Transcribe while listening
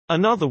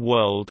Another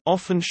World,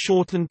 often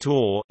shortened to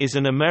OR, is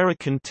an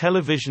American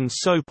television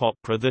soap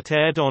opera that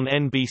aired on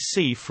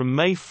NBC from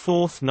May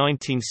 4,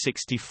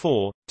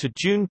 1964, to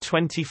June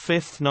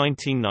 25,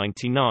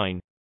 1999.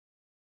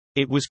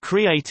 It was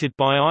created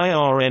by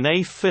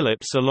IRNA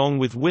Phillips along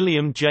with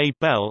William J.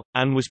 Bell,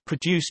 and was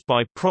produced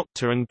by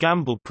Procter &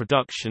 Gamble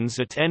Productions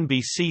at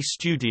NBC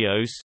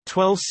Studios,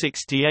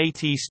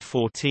 1268 East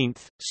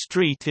 14th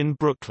Street in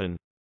Brooklyn.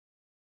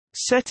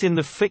 Set in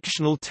the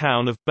fictional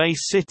town of Bay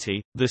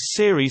City, the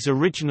series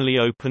originally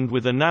opened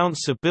with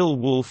announcer Bill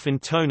Wolfe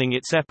intoning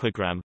its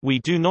epigram, "We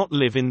do not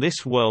live in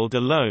this world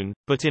alone,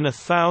 but in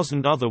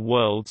 1,000 other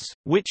worlds,"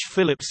 which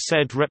Phillips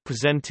said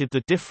represented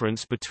the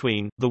difference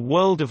between the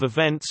world of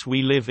events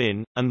we live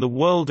in, and the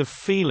world of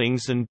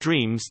feelings and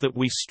dreams that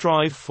we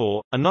strive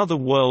for. Another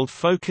World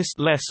focused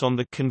less on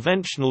the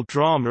conventional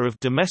drama of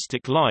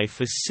domestic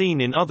life as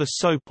seen in other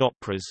soap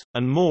operas,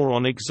 and more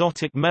on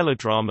exotic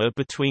melodrama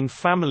between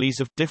families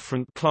of different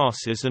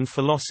classes and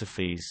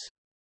philosophies.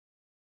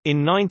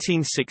 In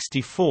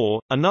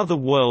 1964, Another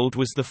World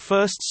was the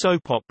first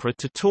soap opera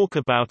to talk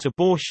about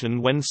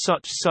abortion when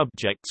such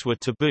subjects were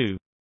taboo.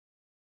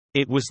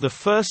 It was the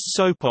first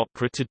soap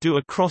opera to do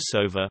a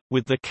crossover,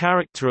 with the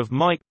character of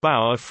Mike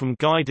Bauer from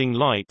Guiding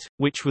Light,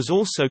 which was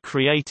also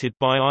created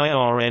by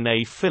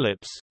IRNA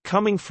Phillips,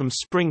 coming from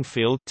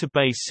Springfield to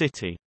Bay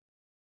City.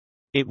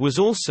 It was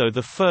also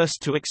the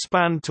first to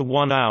expand to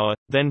 1 hour,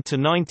 then to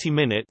 90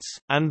 minutes,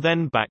 and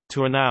then back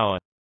to an hour.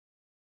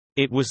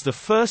 It was the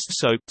first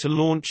soap to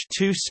launch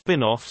 2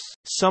 spin-offs,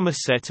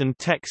 Somerset and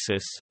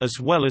Texas, as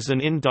well as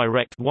an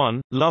indirect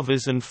one,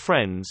 Lovers and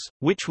Friends,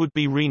 which would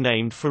be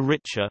renamed for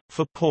Richer,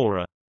 for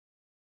Poorer.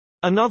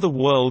 Another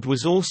World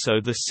was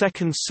also the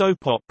second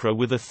soap opera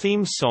with a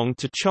theme song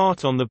to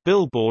chart on the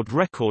Billboard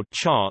record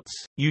charts,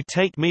 You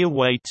Take Me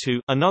Away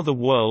to Another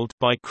World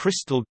by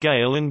Crystal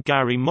Gayle and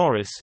Gary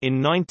Morris,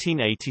 in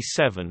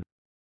 1987.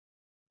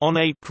 On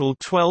April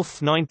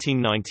 12,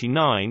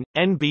 1999,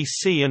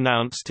 NBC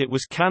announced it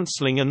was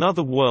canceling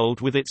Another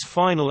World with its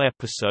final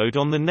episode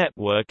on the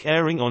network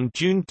airing on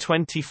June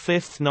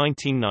 25,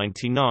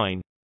 1999.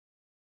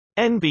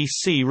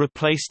 NBC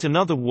replaced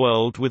Another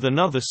World with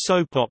another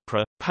soap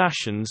opera,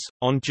 Passions,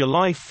 on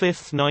July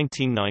 5,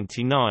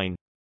 1999.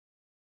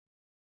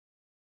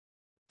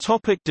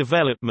 Topic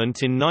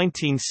development. In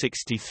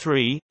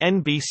 1963,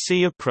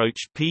 NBC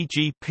approached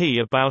PGP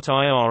about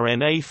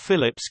IRNA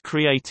Phillips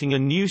creating a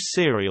new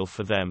serial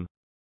for them.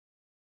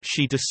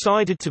 She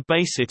decided to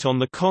base it on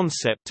the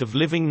concept of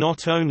living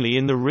not only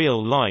in the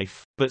real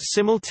life, but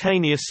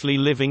simultaneously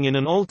living in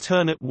an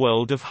alternate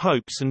world of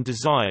hopes and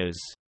desires.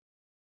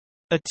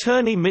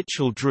 Attorney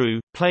Mitchell Drew,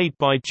 played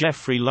by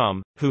Jeffrey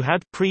Lum, who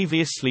had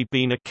previously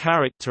been a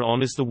character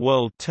on As the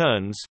World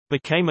Turns,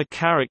 became a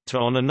character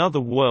on Another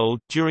World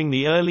during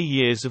the early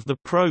years of the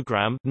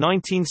program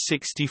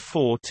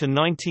 1964 to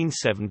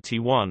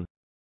 1971.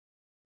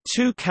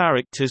 2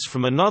 characters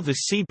from another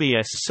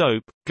CBS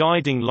soap,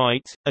 Guiding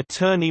Light,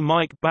 attorney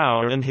Mike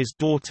Bauer and his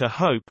daughter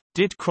Hope,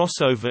 did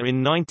crossover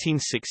in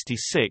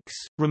 1966,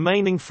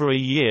 remaining for a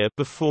year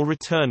before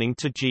returning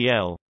to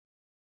GL.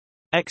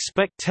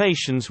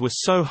 Expectations were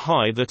so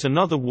high that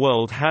Another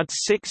World had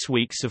 6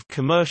 weeks of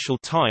commercial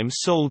time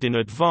sold in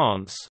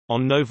advance.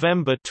 On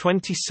November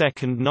 22,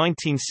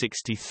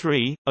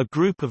 1963, a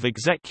group of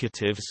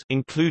executives,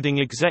 including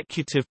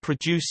executive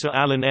producer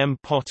Alan M.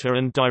 Potter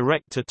and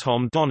director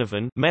Tom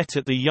Donovan, met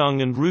at the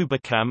Young and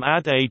Rubicam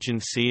ad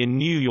agency in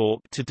New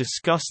York to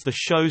discuss the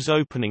show's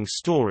opening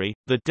story,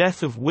 the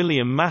death of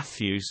William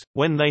Matthews.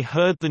 When they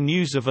heard the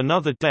news of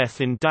another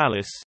death in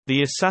Dallas,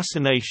 the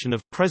assassination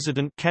of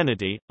President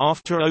Kennedy,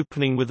 after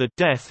opening with a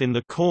death in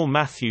the core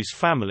Matthews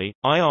family,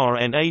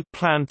 IRNA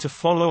planned to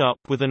follow up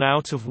with an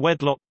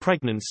out-of-wedlock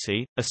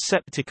pregnancy, a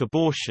septic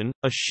abortion,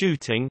 a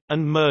shooting,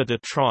 and murder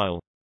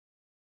trial.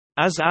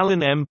 As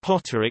Alan M.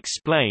 Potter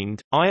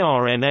explained,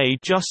 IRNA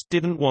just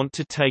didn't want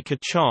to take a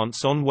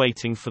chance on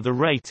waiting for the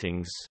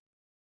ratings.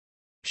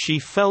 She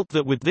felt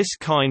that with this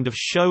kind of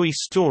showy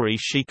story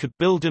she could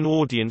build an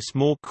audience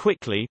more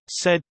quickly,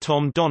 said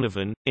Tom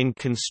Donovan. In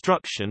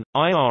construction,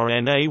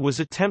 IRNA was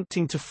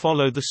attempting to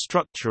follow the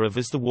structure of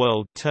As the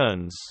World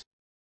Turns.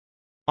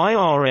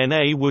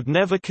 IRNA would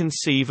never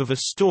conceive of a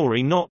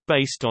story not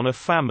based on a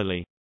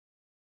family.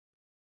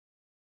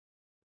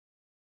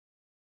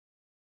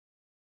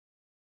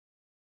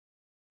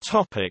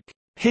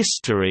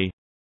 History.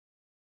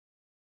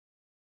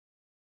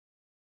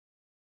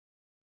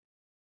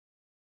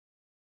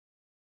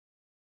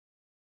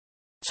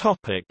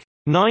 Topic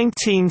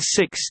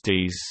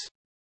 1960s.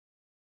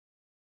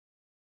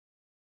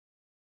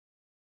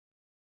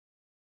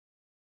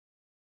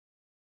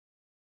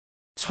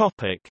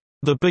 Topic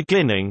The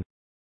beginning.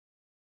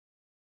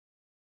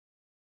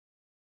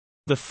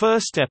 The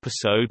first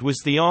episode was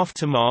the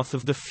aftermath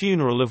of the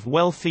funeral of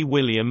wealthy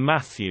William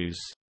Matthews.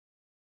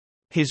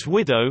 His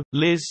widow,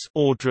 Liz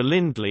Audra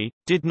Lindley,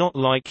 did not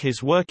like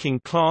his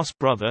working-class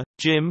brother,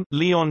 Jim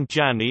Leon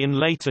Janney and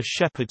later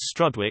Shepard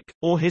Strudwick,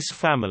 or his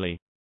family.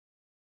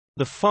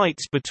 The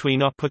fights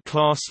between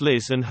upper-class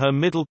Liz and her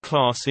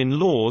middle-class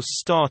in-laws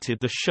started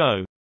the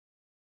show.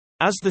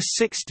 As the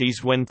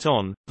 60s went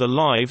on, the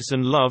lives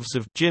and loves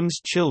of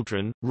Jim's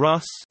children,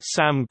 Russ,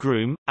 Sam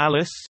Groom,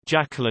 Alice,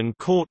 Jacqueline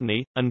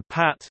Courtney, and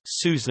Pat,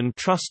 Susan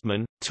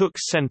Trustman, took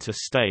center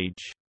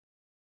stage.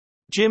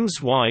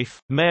 Jim's wife,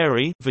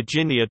 Mary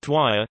Virginia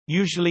Dwyer,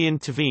 usually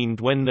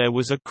intervened when there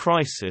was a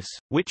crisis,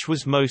 which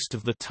was most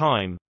of the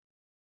time.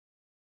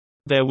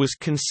 There was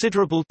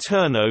considerable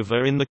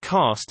turnover in the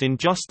cast in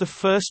just the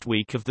first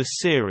week of the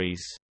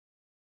series.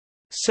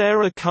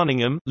 Sarah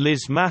Cunningham,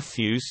 Liz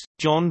Matthews,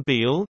 John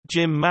Beale,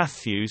 Jim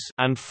Matthews,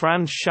 and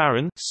Fran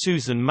Sharon,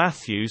 Susan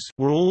Matthews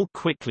were all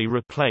quickly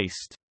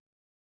replaced.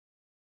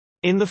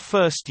 In the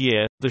first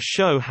year, the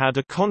show had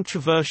a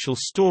controversial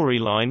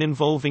storyline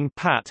involving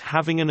Pat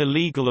having an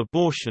illegal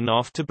abortion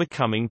after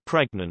becoming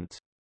pregnant.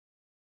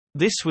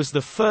 This was the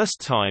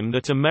first time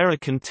that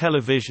American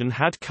television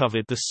had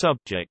covered the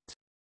subject.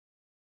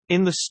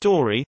 In the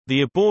story,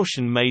 the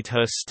abortion made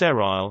her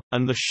sterile,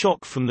 and the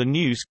shock from the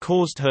news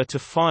caused her to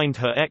find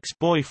her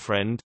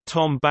ex-boyfriend,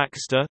 Tom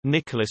Baxter,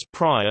 Nicholas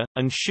Pryor,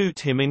 and shoot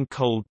him in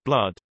cold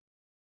blood.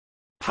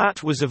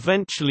 Pat was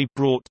eventually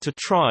brought to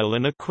trial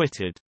and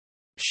acquitted.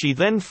 She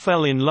then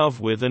fell in love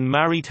with and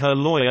married her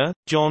lawyer,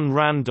 John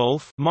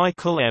Randolph,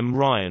 Michael M.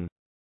 Ryan.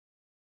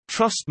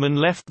 Trustman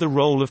left the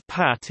role of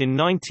Pat in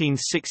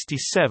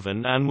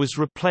 1967 and was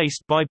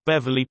replaced by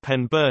Beverly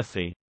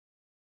Penberthy.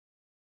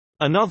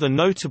 Another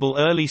notable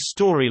early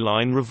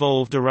storyline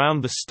revolved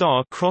around the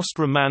star-crossed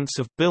romance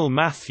of Bill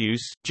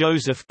Matthews,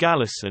 Joseph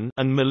Gallison,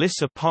 and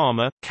Melissa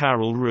Palmer,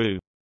 Carol Rue.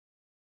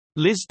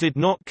 Liz did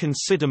not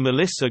consider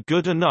Melissa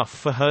good enough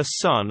for her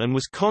son and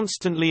was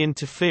constantly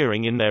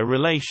interfering in their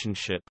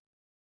relationship.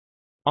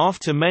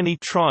 After many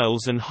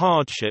trials and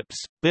hardships,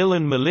 Bill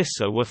and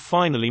Melissa were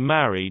finally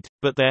married,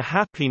 but their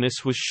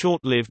happiness was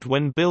short-lived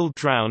when Bill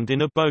drowned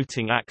in a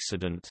boating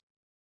accident.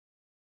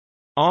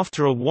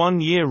 After a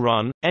one-year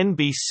run,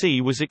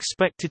 NBC was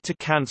expected to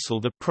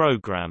cancel the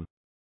program.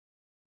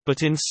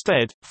 But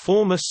instead,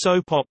 former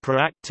soap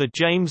opera actor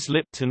James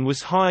Lipton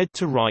was hired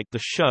to write the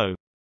show.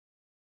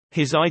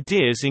 His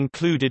ideas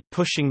included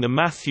pushing the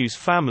Matthews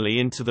family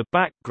into the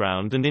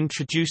background and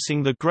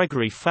introducing the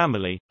Gregory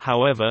family.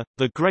 However,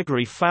 the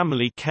Gregory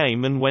family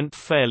came and went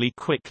fairly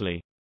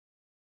quickly.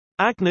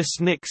 Agnes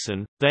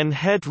Nixon, then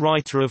head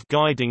writer of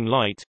Guiding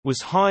Light,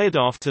 was hired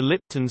after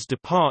Lipton's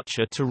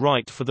departure to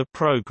write for the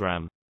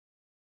program.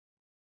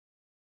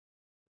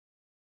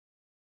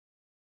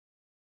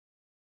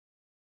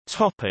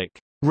 Topic: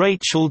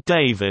 Rachel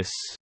Davis.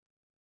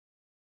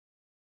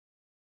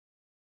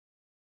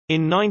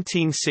 In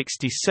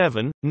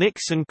 1967,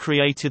 Nixon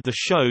created the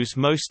show's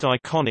most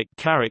iconic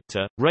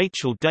character,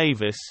 Rachel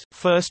Davis,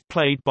 first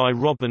played by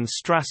Robin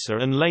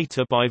Strasser and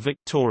later by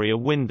Victoria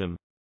Wyndham.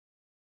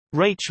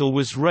 Rachel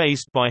was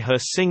raised by her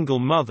single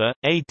mother,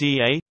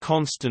 Ada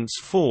Constance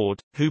Ford,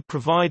 who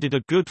provided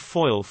a good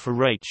foil for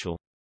Rachel.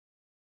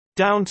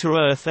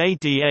 Down-to-earth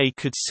Ada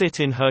could sit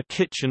in her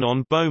kitchen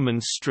on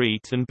Bowman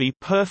Street and be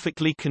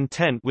perfectly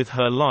content with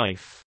her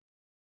life.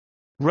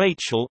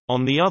 Rachel,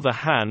 on the other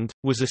hand,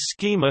 was a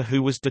schemer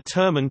who was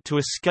determined to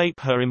escape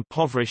her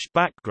impoverished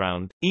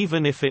background,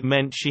 even if it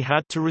meant she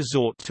had to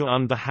resort to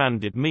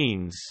underhanded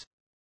means.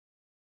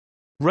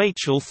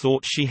 Rachel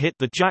thought she hit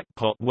the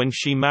jackpot when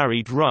she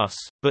married Russ,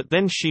 but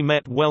then she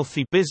met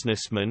wealthy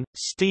businessman,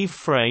 Steve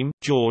Frame,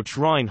 George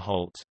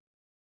Reinhold.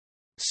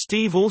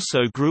 Steve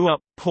also grew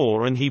up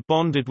poor and he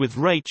bonded with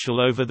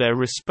Rachel over their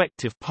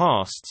respective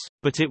pasts,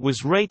 but it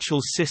was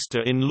Rachel's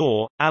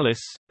sister-in-law,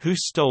 Alice, who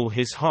stole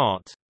his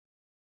heart.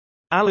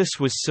 Alice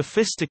was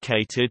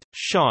sophisticated,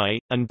 shy,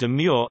 and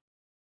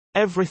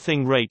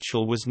demure—everything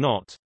Rachel was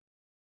not.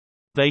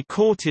 They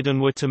courted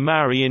and were to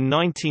marry in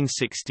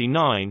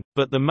 1969,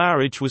 but the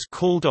marriage was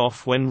called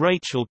off when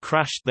Rachel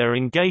crashed their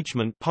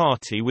engagement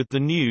party with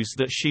the news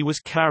that she was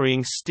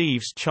carrying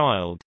Steve's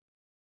child.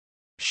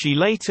 She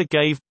later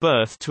gave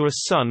birth to a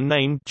son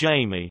named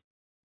Jamie.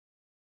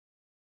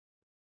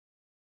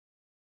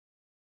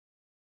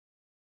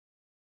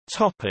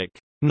 Topic: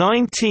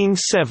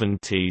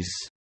 1970s.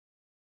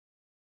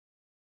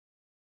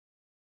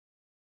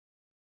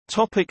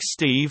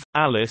 Steve,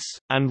 Alice,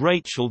 and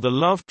Rachel. The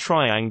love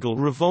triangle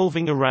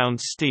revolving around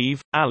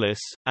Steve,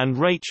 Alice, and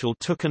Rachel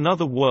took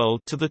Another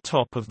World to the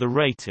top of the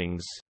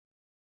ratings.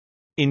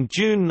 In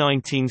June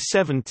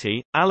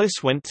 1970,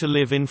 Alice went to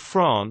live in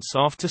France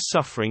after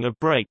suffering a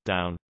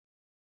breakdown.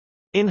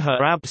 In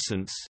her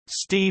absence,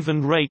 Steve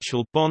and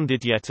Rachel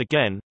bonded yet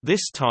again,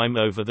 this time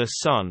over their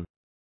son.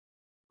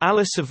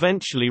 Alice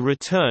eventually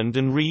returned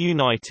and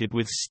reunited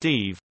with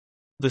Steve.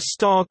 The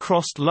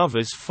star-crossed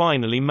lovers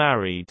finally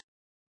married.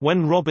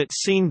 When Robert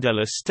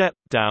Ciendella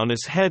stepped down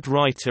as head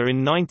writer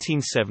in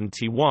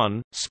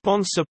 1971,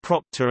 sponsor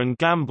Procter &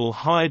 Gamble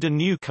hired a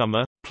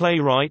newcomer,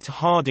 playwright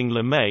Harding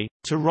LeMay,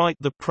 to write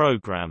the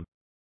program.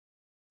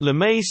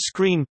 LeMay's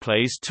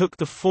screenplays took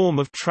the form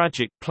of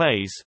tragic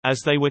plays, as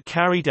they were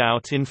carried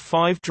out in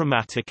 5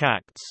 dramatic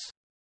acts.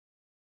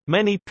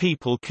 Many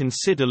people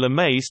consider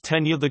LeMay's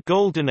tenure the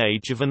golden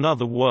age of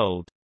Another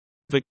World.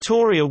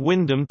 Victoria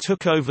Wyndham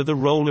took over the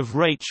role of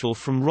Rachel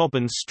from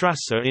Robin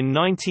Strasser in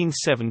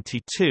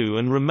 1972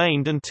 and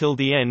remained until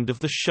the end of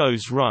the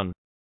show's run.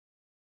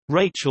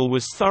 Rachel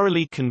was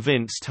thoroughly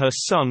convinced her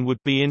son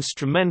would be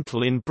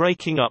instrumental in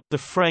breaking up the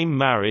Frame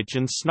marriage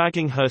and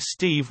snagging her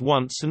Steve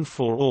once and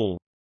for all.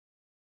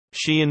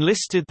 She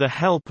enlisted the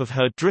help of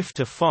her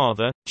drifter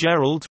father,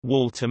 Gerald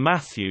Walter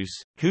Matthews,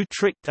 who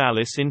tricked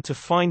Alice into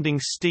finding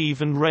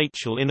Steve and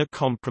Rachel in a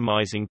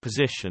compromising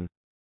position.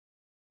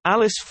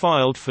 Alice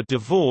filed for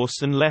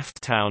divorce and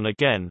left town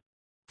again.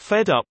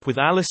 Fed up with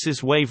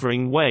Alice's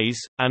wavering ways,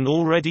 and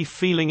already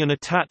feeling an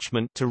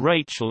attachment to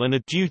Rachel and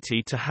a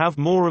duty to have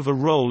more of a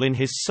role in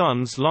his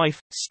son's life,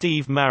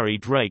 Steve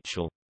married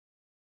Rachel.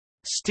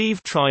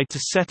 Steve tried to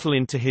settle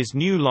into his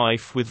new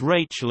life with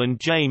Rachel and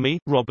Jamie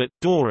Robert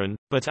Doran,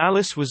 but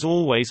Alice was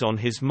always on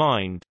his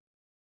mind.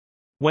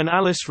 When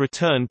Alice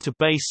returned to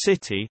Bay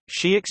City,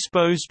 she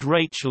exposed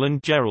Rachel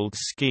and Gerald's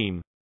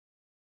scheme.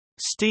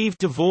 Steve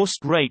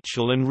divorced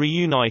Rachel and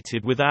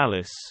reunited with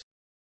Alice.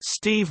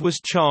 Steve was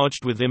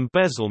charged with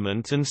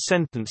embezzlement and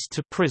sentenced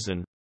to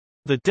prison.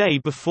 The day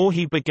before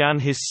he began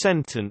his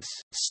sentence,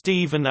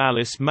 Steve and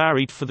Alice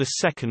married for the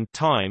second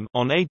time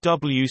on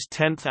AW's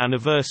 10th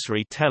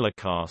anniversary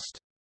telecast.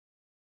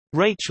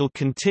 Rachel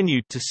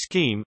continued to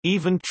scheme,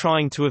 even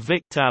trying to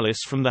evict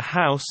Alice from the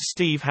house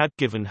Steve had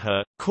given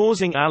her,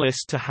 causing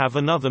Alice to have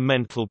another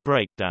mental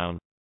breakdown.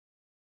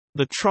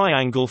 The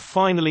triangle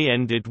finally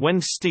ended when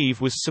Steve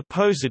was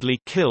supposedly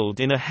killed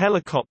in a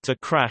helicopter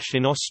crash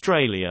in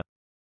Australia.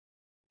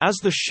 As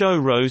the show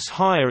rose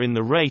higher in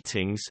the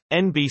ratings,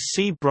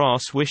 NBC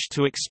brass wished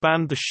to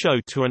expand the show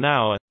to an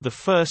hour. The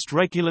first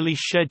regularly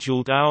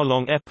scheduled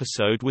hour-long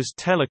episode was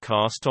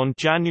telecast on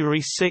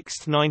January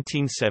 6,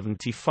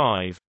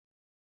 1975.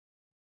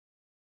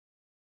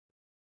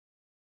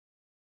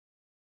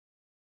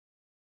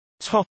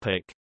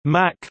 Topic: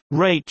 Mac,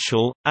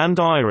 Rachel, and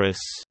Iris.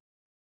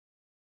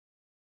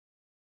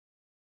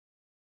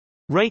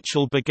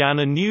 Rachel began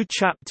a new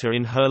chapter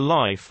in her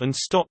life and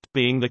stopped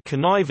being the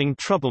conniving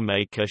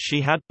troublemaker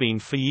she had been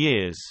for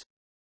years.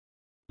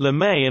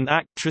 LeMay and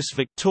actress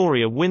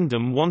Victoria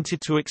Wyndham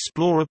wanted to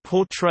explore a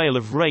portrayal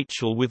of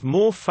Rachel with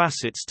more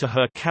facets to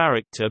her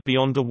character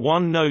beyond a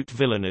one-note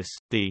villainess,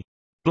 the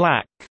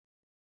black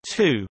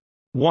to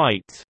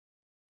white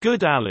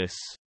good Alice.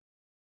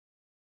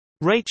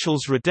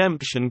 Rachel's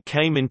redemption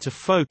came into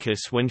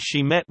focus when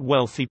she met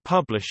wealthy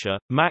publisher,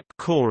 Mac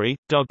Corey,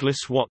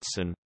 Douglas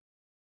Watson.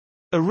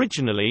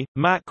 Originally,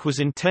 Mac was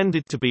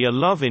intended to be a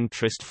love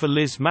interest for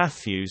Liz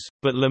Matthews,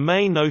 but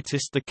LeMay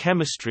noticed the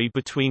chemistry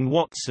between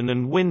Watson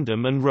and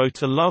Wyndham and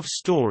wrote a love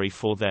story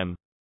for them.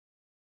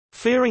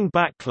 Fearing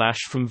backlash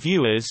from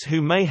viewers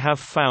who may have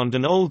found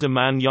an older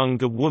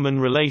man-younger woman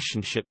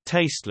relationship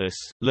tasteless,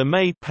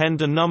 LeMay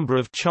penned a number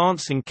of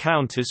chance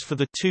encounters for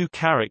the two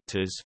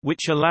characters,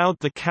 which allowed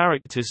the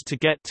characters to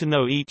get to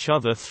know each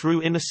other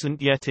through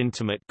innocent yet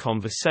intimate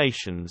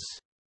conversations.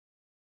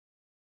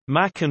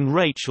 Mac and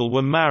Rachel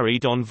were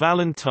married on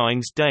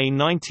Valentine's Day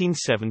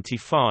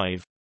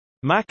 1975.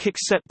 Mac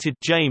accepted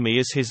Jamie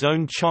as his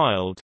own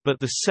child, but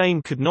the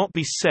same could not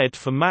be said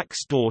for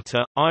Mac's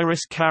daughter,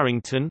 Iris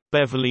Carrington,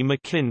 Beverly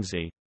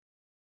McKinsey.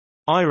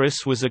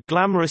 Iris was a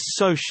glamorous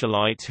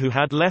socialite who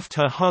had left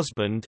her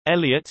husband,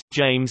 Elliot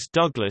James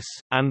Douglas,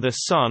 and their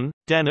son,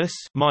 Dennis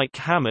Mike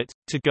Hammett,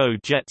 to go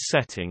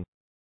jet-setting.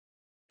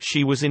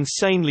 She was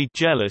insanely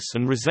jealous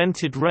and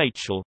resented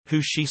Rachel,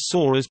 who she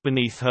saw as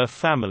beneath her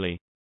family.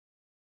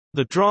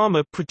 The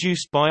drama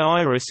produced by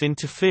Iris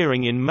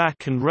interfering in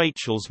Mac and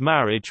Rachel's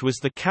marriage was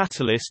the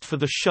catalyst for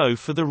the show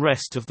for the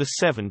rest of the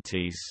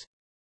 70s.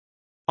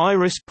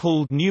 Iris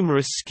pulled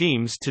numerous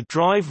schemes to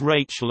drive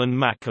Rachel and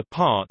Mac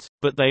apart,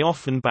 but they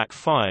often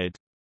backfired.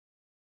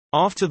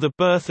 After the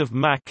birth of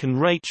Mac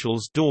and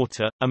Rachel's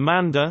daughter,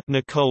 Amanda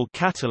Nicole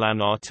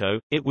Catalanato,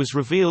 it was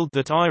revealed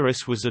that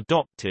Iris was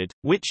adopted,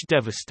 which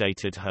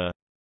devastated her.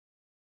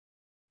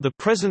 The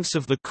presence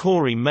of the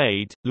Corey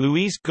maid,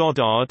 Louise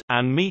Goddard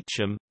and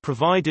Meacham,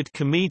 provided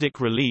comedic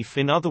relief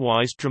in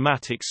otherwise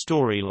dramatic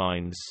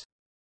storylines.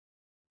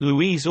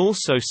 Louise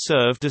also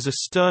served as a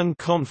stern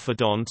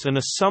confidant and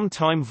a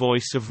sometime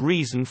voice of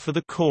reason for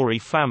the Corey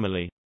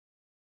family.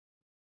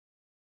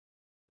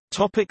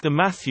 The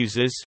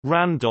Matthewses,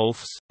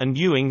 Randolphs, and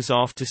Ewings.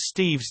 After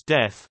Steve's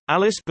death,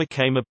 Alice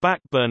became a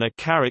backburner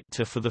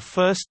character for the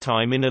first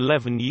time in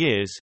 11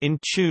 years, in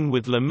tune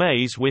with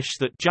LeMay's wish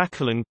that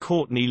Jacqueline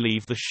Courtney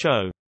leave the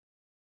show.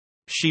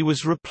 She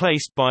was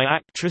replaced by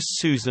actress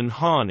Susan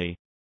Harney.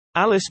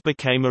 Alice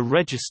became a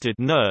registered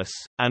nurse,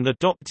 and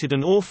adopted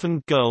an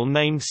orphaned girl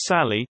named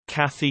Sally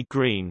Kathy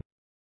Green.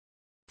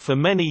 For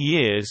many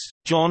years,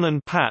 John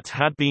and Pat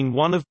had been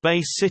one of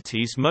Bay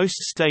City's most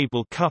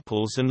stable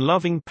couples and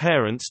loving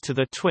parents to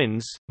their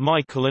twins,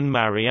 Michael and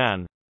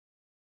Marianne.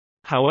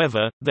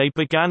 However, they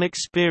began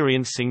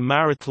experiencing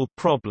marital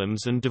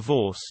problems and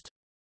divorced.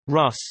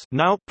 Russ,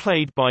 now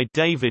played by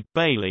David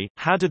Bailey,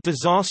 had a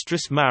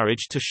disastrous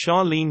marriage to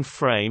Charlene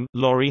Frame,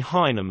 Laurie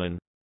Heineman.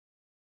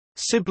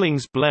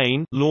 Siblings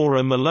Blaine,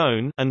 Laura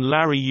Malone, and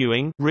Larry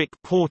Ewing, Rick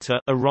Porter,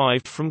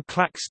 arrived from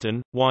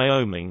Claxton,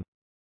 Wyoming.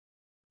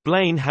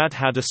 Blaine had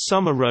had a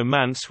summer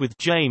romance with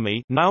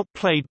Jamie, now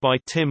played by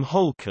Tim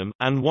Holcomb,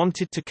 and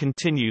wanted to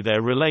continue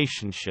their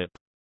relationship.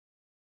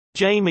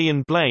 Jamie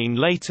and Blaine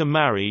later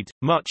married,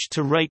 much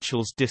to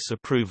Rachel's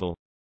disapproval.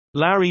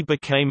 Larry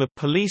became a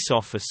police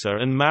officer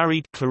and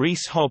married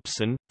Clarice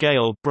Hobson,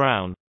 Gail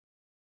Brown.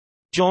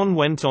 John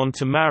went on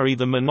to marry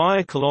the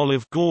maniacal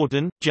Olive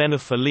Gordon,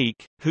 Jennifer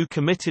Leake, who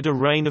committed a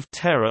reign of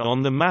terror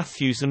on the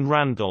Matthews and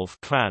Randolph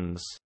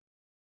clans.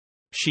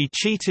 She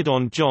cheated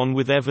on John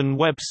with Evan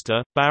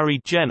Webster, Barry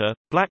Jenner,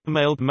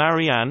 blackmailed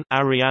Marianne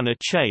Ariana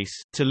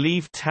Chase to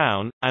leave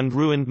town, and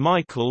ruined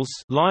Michael's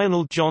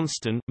Lionel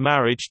Johnston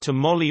marriage to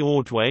Molly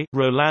Ordway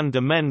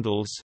Rolanda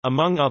Mendels,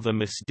 among other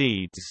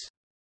misdeeds.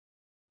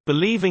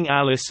 Believing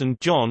Alice and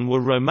John were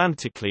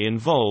romantically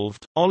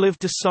involved, Olive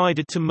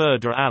decided to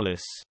murder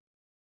Alice.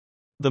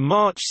 The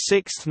March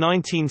 6,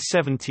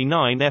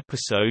 1979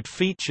 episode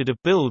featured a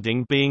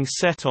building being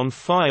set on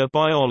fire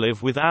by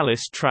Olive with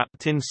Alice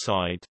trapped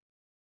inside.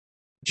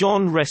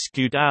 John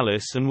rescued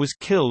Alice and was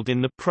killed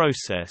in the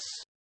process.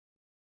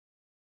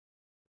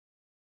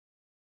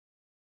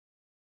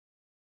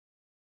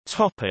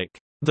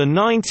 The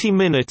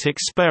 90-minute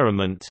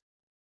experiment.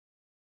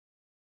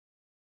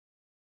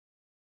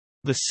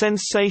 The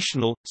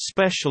sensational,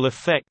 special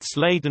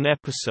effects-laden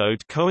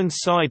episode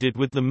coincided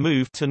with the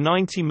move to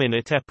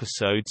 90-minute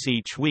episodes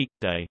each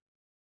weekday.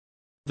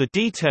 The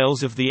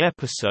details of the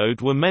episode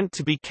were meant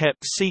to be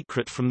kept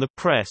secret from the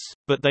press,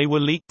 but they were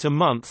leaked a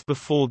month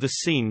before the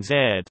scenes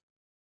aired.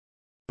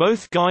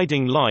 Both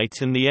Guiding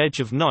Light and The Edge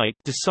of Night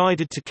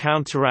decided to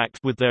counteract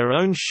with their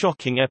own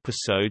shocking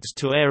episodes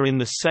to air in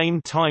the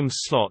same time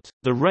slot,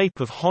 The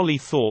Rape of Holly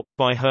Thorpe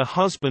by her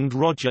husband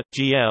Roger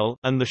GL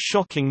and the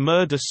shocking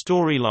murder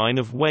storyline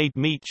of Wade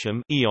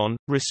Meacham Eon,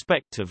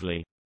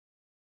 respectively.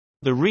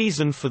 The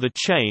reason for the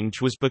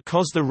change was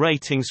because the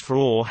ratings for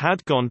OR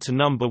had gone to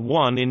number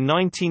 1 in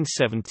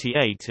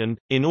 1978 and,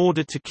 in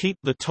order to keep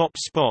the top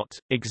spot,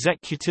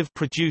 executive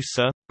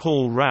producer,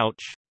 Paul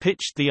Rauch,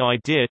 pitched the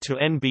idea to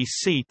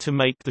NBC to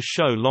make the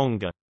show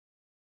longer.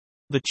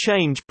 The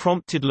change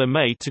prompted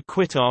LeMay to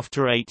quit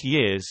after 8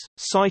 years,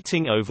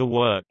 citing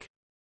overwork.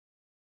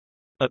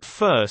 At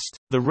first,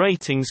 the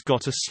ratings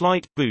got a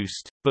slight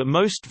boost, but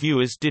most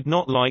viewers did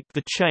not like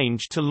the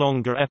change to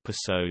longer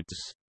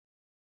episodes.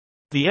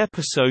 The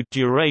episode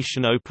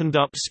duration opened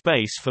up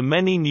space for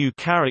many new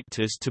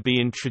characters to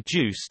be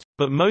introduced,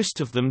 but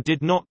most of them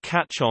did not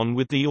catch on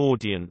with the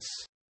audience.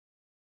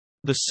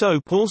 The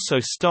soap also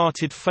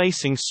started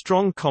facing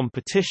strong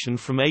competition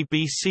from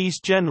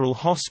ABC's General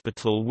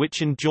Hospital,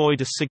 which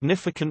enjoyed a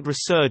significant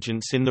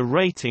resurgence in the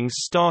ratings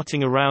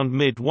starting around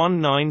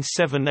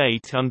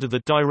mid-1978 under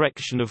the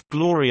direction of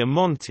Gloria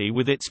Monty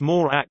with its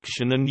more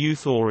action and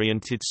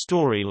youth-oriented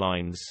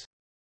storylines.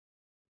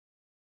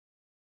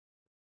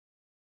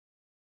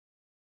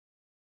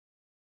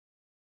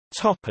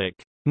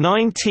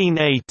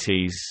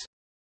 1980s.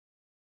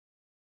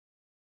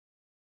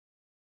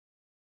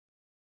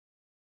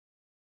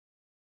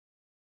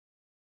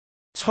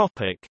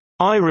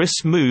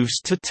 Iris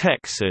moves to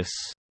Texas.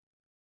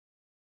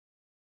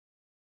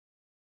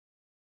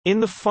 In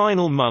the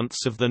final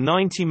months of the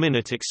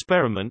 90-minute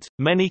experiment,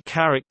 many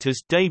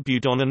characters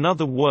debuted on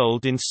Another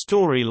World in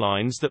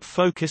storylines that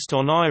focused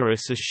on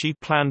Iris as she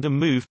planned a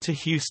move to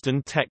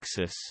Houston,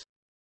 Texas.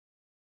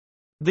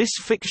 This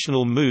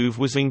fictional move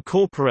was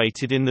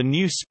incorporated in the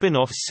new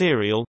spin-off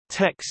serial,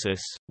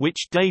 Texas,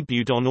 which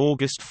debuted on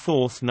August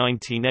 4,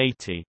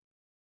 1980.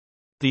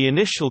 The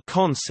initial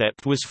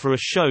concept was for a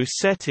show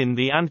set in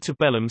the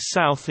antebellum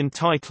South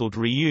entitled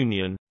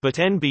Reunion, but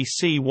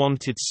NBC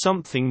wanted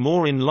something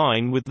more in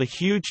line with the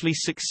hugely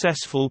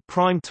successful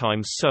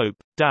primetime soap,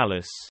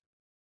 Dallas.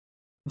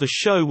 The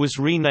show was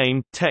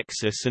renamed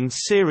Texas and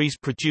series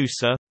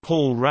producer,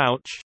 Paul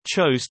Rauch,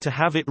 chose to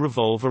have it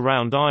revolve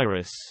around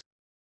Iris.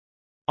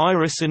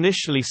 Iris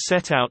initially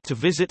set out to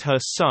visit her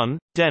son,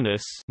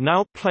 Dennis,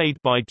 now played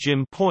by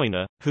Jim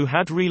Poyner, who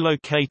had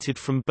relocated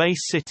from Bay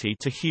City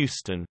to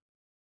Houston.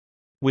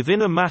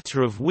 Within a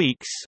matter of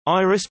weeks,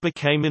 Iris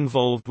became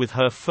involved with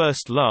her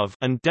first love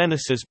and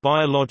Dennis's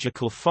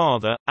biological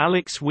father,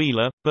 Alex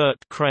Wheeler, Bert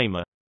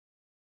Kramer.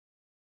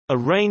 A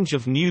range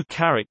of new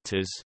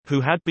characters,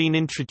 who had been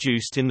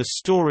introduced in the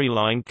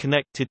storyline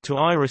connected to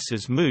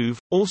Iris's move,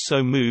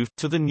 also moved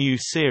to the new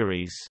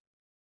series.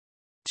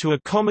 To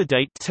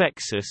accommodate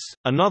Texas,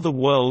 Another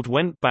World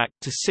went back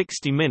to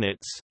 60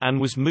 minutes,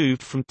 and was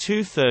moved from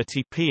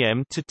 2:30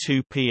 p.m. to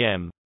 2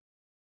 p.m.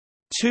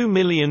 2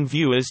 million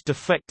viewers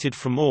defected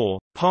from OR,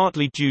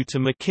 partly due to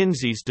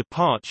McKinsey's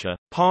departure,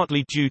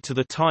 partly due to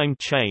the time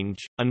change,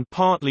 and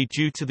partly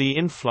due to the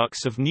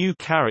influx of new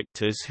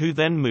characters who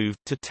then moved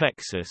to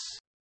Texas.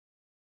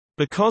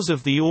 Because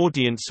of the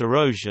audience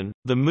erosion,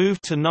 the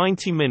move to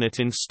 90-minute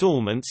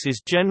installments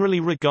is generally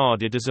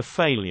regarded as a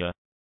failure.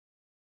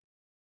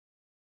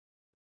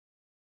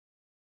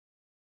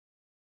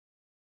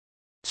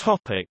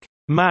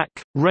 Mac,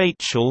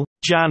 Rachel,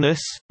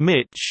 Janice,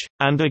 Mitch,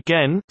 and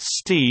again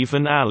Steve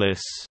and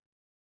Alice.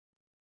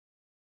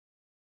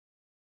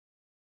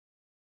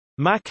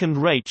 Mac and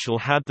Rachel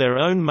had their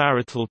own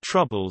marital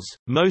troubles,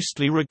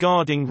 mostly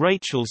regarding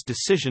Rachel's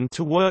decision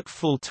to work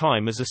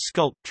full-time as a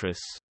sculptress.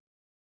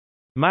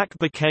 Mac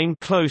became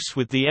close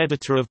with the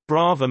editor of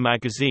Brava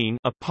magazine,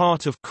 a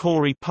part of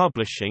Corey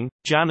Publishing,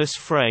 Janice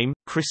Frame,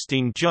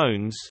 Christine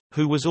Jones,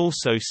 who was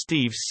also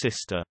Steve's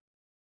sister.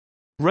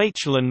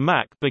 Rachel and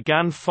Mac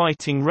began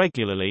fighting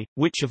regularly,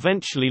 which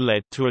eventually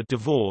led to a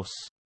divorce.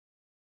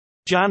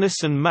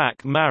 Janice and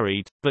Mac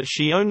married, but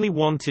she only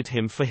wanted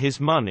him for his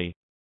money.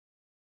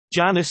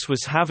 Janice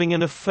was having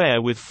an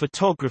affair with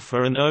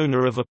photographer and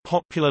owner of a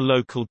popular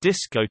local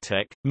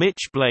discotheque,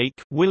 Mitch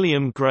Blake,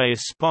 William Gray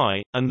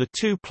Spy, and the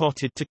two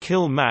plotted to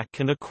kill Mac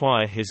and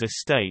acquire his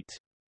estate.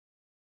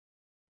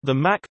 The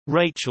Mac,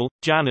 Rachel,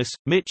 Janice,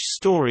 Mitch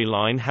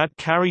storyline had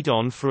carried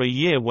on for a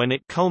year when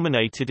it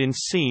culminated in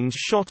scenes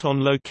shot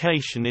on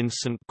location in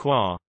St.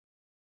 Croix.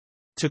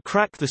 To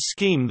crack the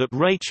scheme that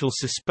Rachel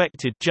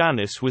suspected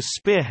Janice was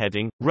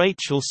spearheading,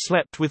 Rachel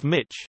slept with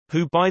Mitch,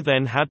 who by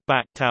then had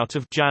backed out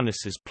of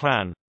Janice's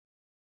plan.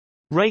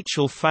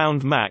 Rachel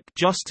found Mac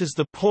just as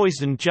the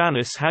poison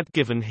Janice had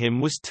given him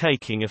was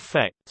taking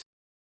effect.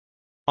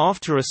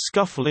 After a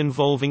scuffle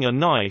involving a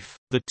knife,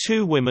 the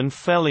two women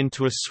fell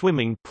into a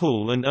swimming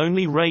pool and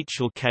only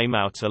Rachel came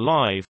out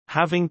alive,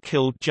 having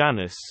killed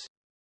Janice.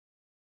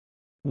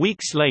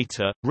 Weeks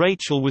later,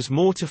 Rachel was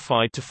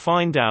mortified to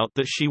find out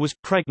that she was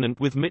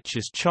pregnant with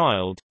Mitch's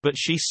child, but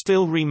she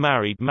still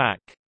remarried Mac.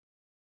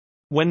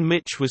 When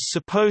Mitch was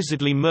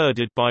supposedly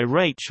murdered by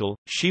Rachel,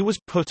 she was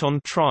put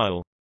on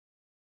trial.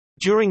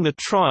 During the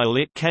trial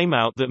it came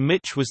out that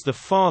Mitch was the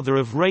father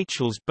of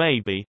Rachel's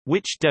baby,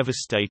 which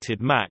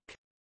devastated Mac.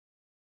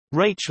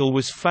 Rachel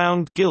was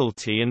found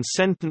guilty and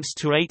sentenced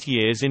to 8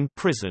 years in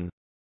prison.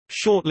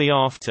 Shortly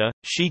after,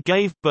 she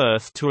gave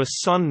birth to a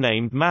son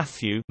named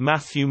Matthew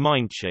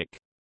Meinchik.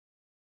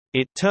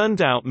 It turned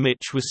out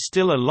Mitch was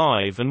still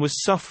alive and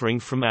was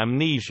suffering from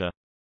amnesia.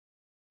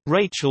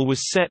 Rachel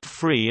was set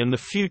free and the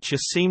future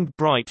seemed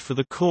bright for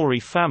the Corey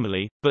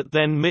family, but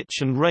then Mitch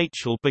and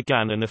Rachel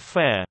began an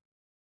affair.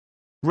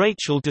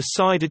 Rachel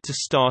decided to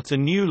start a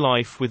new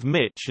life with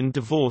Mitch and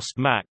divorced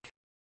Mac.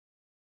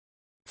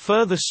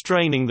 Further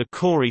straining the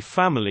Corey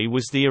family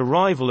was the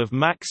arrival of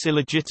Mac's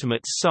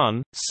illegitimate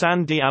son,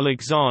 Sandy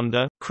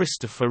Alexander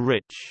Christopher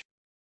Rich.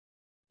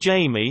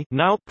 Jamie,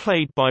 now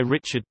played by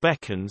Richard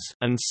Beckens,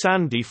 and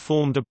Sandy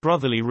formed a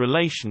brotherly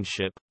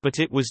relationship, but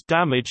it was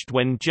damaged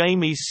when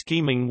Jamie's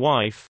scheming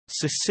wife,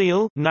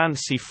 Cecile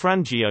Nancy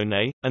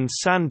Frangione, and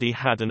Sandy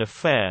had an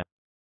affair.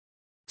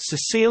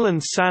 Cecile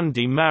and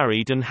Sandy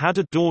married and had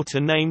a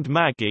daughter named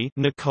Maggie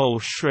Nicole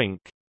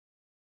Shrink.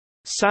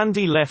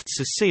 Sandy left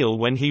Cecile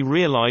when he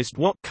realized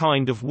what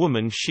kind of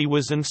woman she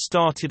was and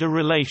started a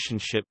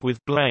relationship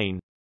with Blaine.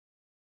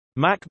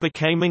 Mac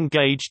became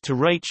engaged to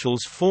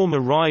Rachel's former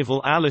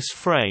rival Alice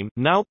Frame,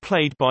 now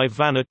played by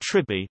Vanna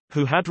Tribby,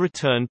 who had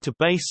returned to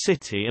Bay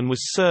City and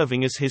was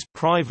serving as his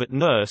private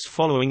nurse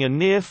following a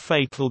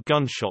near-fatal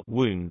gunshot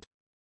wound.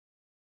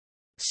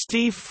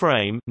 Steve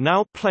Frame,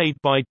 now played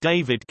by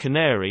David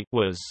Canary,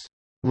 was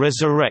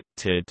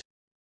resurrected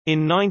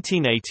in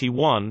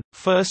 1981,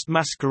 first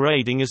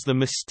masquerading as the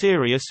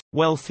mysterious,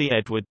 wealthy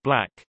Edward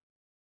Black.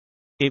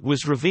 It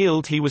was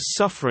revealed he was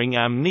suffering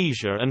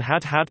amnesia and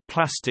had had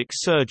plastic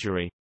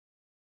surgery.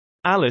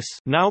 Alice,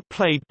 now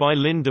played by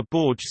Linda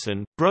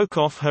Borgeson, broke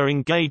off her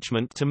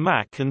engagement to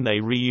Mac and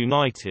they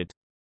reunited.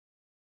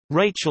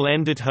 Rachel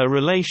ended her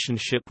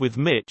relationship with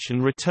Mitch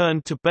and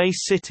returned to Bay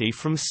City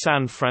from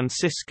San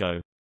Francisco.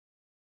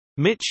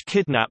 Mitch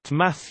kidnapped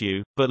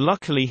Matthew, but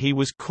luckily he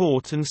was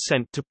caught and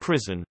sent to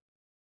prison.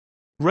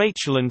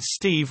 Rachel and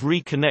Steve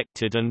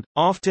reconnected and,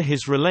 after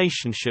his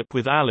relationship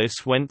with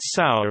Alice went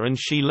sour and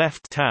she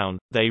left town,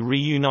 they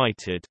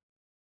reunited.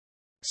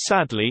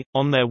 Sadly,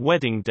 on their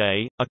wedding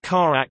day, a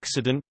car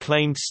accident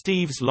claimed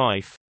Steve's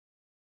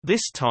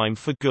life—this time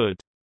for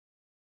good.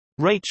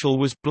 Rachel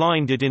was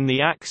blinded in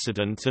the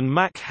accident and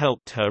Mac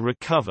helped her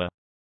recover.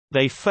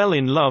 They fell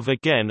in love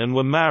again and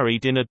were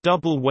married in a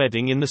double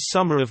wedding in the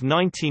summer of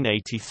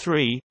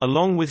 1983,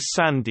 along with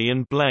Sandy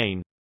and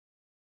Blaine.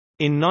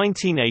 In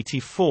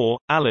 1984,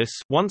 Alice,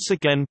 once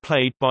again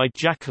played by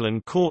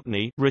Jacqueline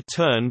Courtney,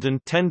 returned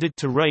and tended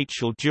to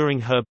Rachel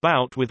during her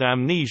bout with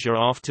amnesia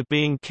after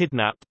being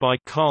kidnapped by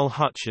Carl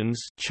Hutchins,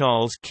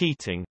 Charles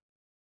Keating.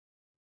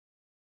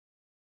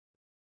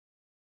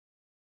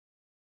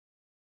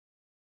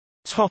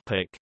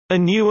 A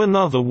New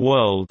Another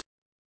World.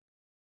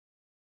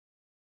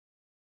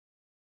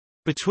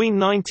 Between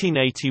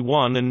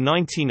 1981 and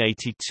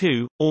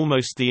 1982,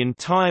 almost the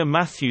entire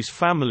Matthews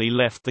family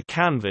left the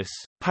canvas.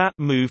 Pat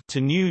moved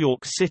to New York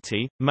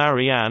City.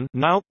 Marianne,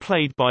 now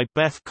played by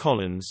Beth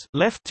Collins,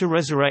 left to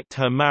resurrect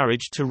her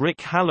marriage to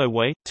Rick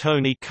Holloway.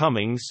 Tony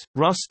Cummings,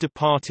 Russ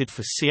departed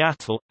for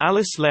Seattle.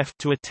 Alice left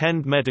to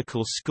attend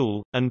medical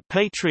school, and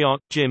patriarch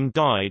Jim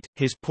died.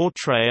 His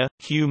portrayer,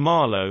 Hugh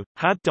Marlowe,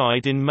 had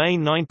died in May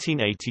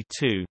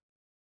 1982.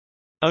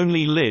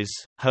 Only Liz,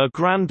 her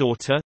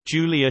granddaughter,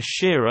 Julia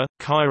Shearer,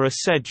 Kyra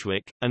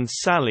Sedgwick, and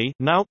Sally,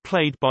 now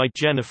played by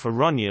Jennifer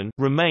Runyon,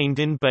 remained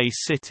in Bay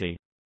City.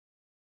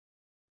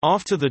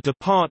 After the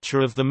departure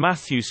of the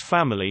Matthews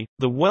family,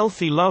 the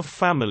wealthy Love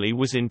family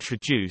was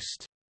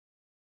introduced.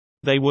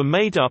 They were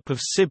made up of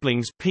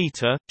siblings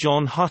Peter,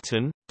 John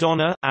Hutton,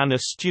 Donna, Anna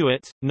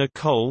Stewart,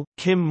 Nicole,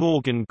 Kim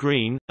Morgan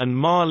Green, and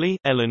Marley,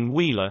 Ellen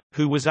Wheeler,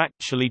 who was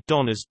actually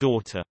Donna's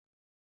daughter.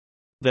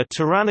 Their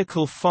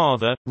tyrannical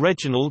father,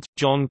 Reginald,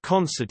 John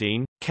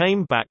Considine,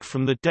 came back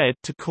from the dead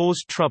to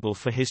cause trouble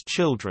for his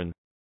children.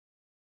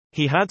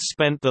 He had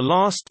spent the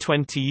last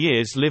 20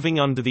 years living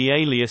under the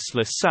alias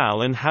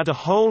LaSalle and had a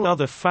whole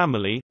other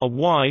family, a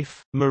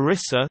wife,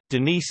 Marissa,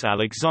 Denise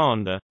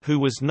Alexander, who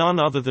was none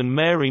other than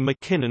Mary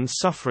McKinnon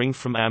suffering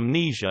from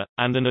amnesia,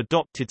 and an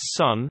adopted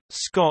son,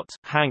 Scott,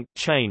 Hank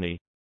Cheney.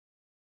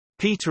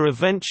 Peter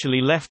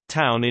eventually left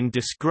town in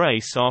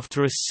disgrace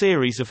after a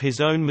series of his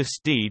own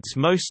misdeeds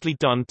mostly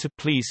done to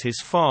please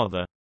his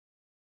father.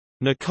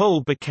 Nicole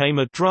became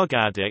a drug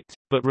addict,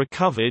 but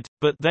recovered,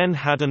 but then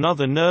had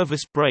another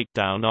nervous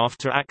breakdown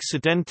after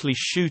accidentally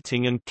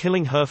shooting and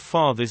killing her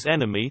father's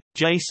enemy,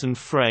 Jason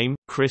Frame,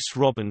 Chris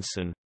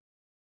Robinson.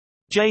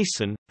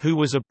 Jason, who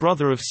was a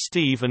brother of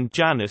Steve and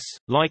Janice,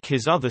 like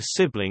his other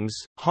siblings,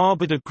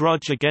 harbored a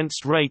grudge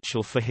against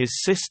Rachel for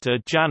his sister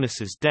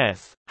Janice's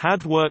death,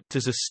 had worked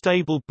as a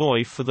stable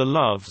boy for the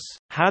Loves,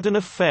 had an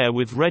affair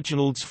with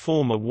Reginald's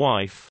former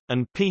wife,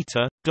 and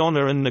Peter,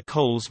 Donna and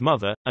Nicole's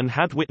mother, and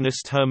had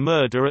witnessed her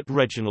murder at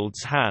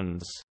Reginald's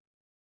hands.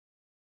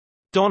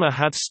 Donna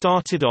had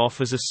started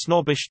off as a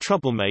snobbish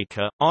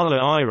troublemaker, a la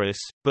Iris,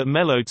 but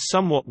mellowed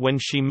somewhat when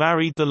she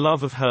married the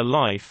love of her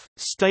life,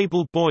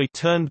 stable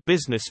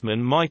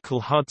boy-turned-businessman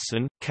Michael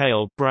Hudson,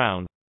 Cale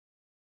Brown.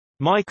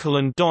 Michael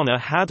and Donna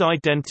had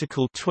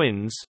identical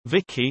twins,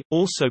 Vicky,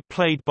 also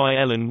played by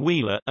Ellen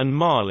Wheeler, and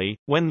Marley,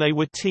 when they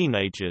were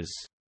teenagers.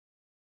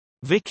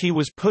 Vicky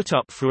was put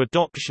up for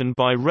adoption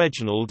by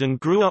Reginald and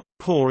grew up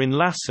poor in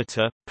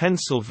Lassiter,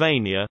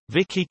 Pennsylvania.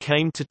 Vicky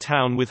came to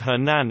town with her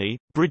nanny,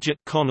 Bridget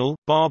Connell,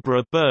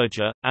 Barbara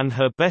Berger, and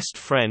her best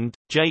friend,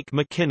 Jake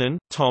McKinnon,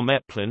 Tom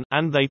Eplin,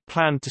 and they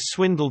planned to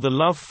swindle the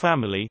Love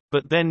family,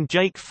 but then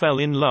Jake fell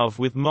in love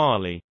with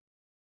Marley.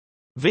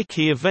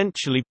 Vicky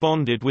eventually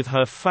bonded with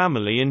her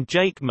family and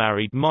Jake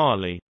married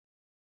Marley.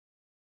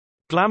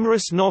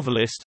 Glamorous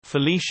novelist,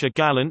 Felicia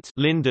Gallant,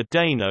 Linda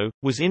Dano,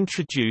 was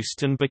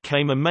introduced and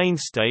became a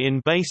mainstay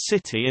in Bay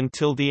City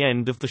until the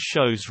end of the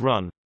show's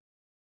run.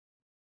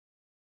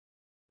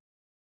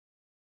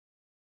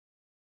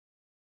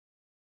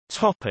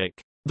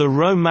 The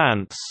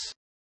romance.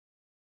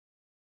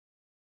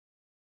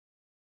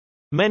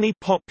 Many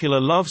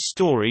popular love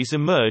stories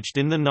emerged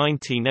in the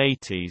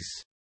 1980s.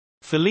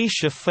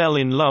 Felicia fell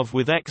in love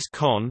with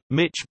ex-con,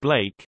 Mitch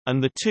Blake,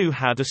 and the two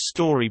had a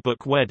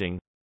storybook wedding.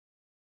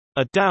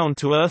 A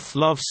down-to-earth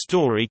love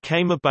story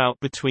came about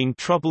between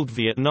troubled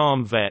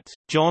Vietnam vet,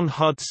 John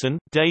Hudson,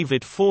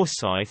 David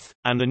Forsyth,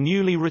 and a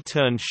newly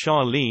returned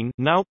Charlene,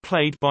 now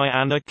played by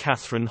Anna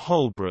Catherine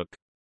Holbrook.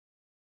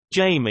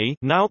 Jamie,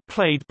 now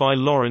played by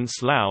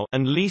Lawrence Lau,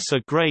 and Lisa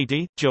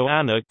Grady,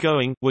 Joanna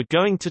Going, were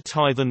going to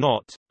tie the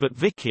knot, but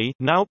Vicky,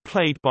 now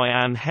played by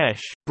Anne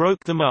Hesh,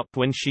 broke them up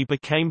when she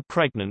became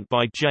pregnant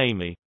by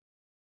Jamie.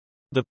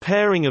 The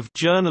pairing of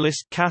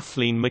journalist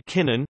Kathleen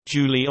McKinnon,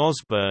 Julie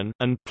Osborne,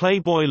 and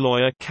Playboy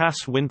lawyer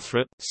Cass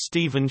Winthrop,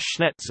 Stephen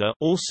Schnetzer,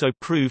 also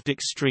proved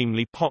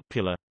extremely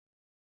popular.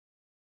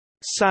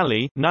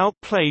 Sally, now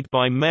played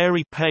by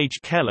Mary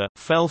Page Keller,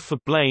 fell for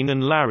Blaine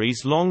and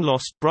Larry's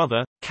long-lost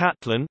brother,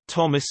 Catelyn,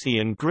 Thomas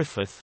Ian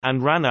Griffith,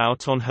 and ran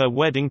out on her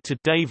wedding to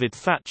David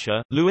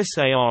Thatcher, Louis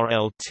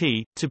Arlt,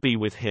 to be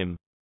with him.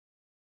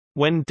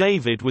 When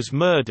David was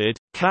murdered,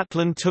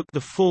 Catelyn took the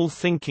fall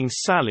thinking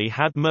Sally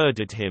had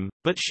murdered him,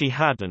 but she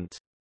hadn't.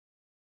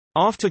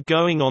 After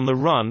going on the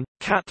run,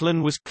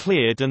 Catelyn was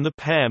cleared and the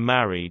pair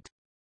married.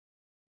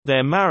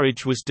 Their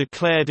marriage was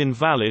declared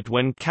invalid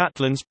when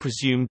Catelyn's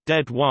presumed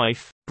dead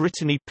wife,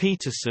 Brittany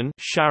Peterson,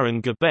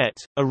 Sharon Gabet,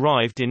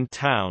 arrived in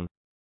town.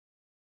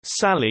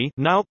 Sally,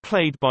 now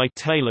played by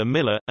Taylor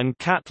Miller, and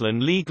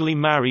Catelyn legally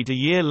married a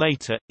year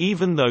later,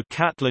 even though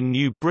Catelyn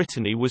knew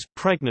Brittany was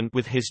pregnant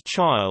with his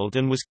child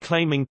and was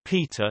claiming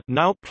Peter,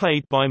 now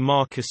played by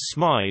Marcus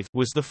Smythe,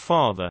 was the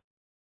father.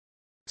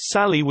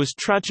 Sally was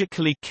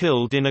tragically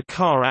killed in a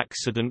car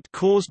accident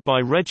caused by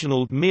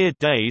Reginald mere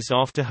days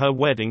after her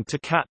wedding to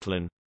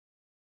Catelyn.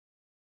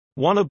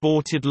 One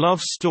aborted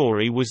love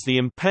story was the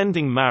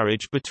impending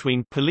marriage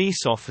between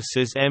police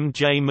officers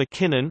M.J.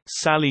 McKinnon,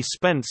 Sally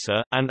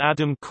Spencer, and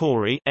Adam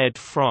Corey, Ed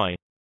Fry.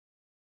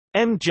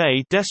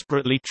 MJ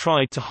desperately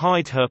tried to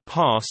hide her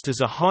past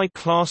as a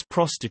high-class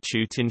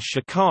prostitute in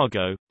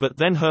Chicago, but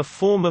then her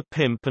former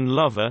pimp and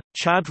lover,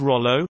 Chad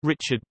Rollo,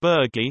 Richard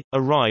Burgi,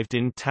 arrived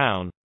in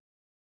town.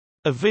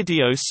 A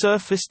video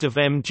surfaced of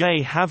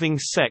MJ having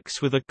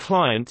sex with a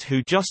client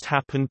who just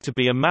happened to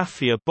be a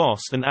mafia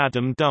boss and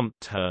Adam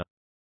dumped her.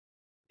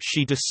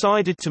 She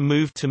decided to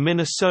move to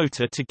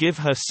Minnesota to give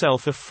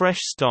herself a fresh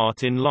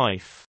start in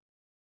life.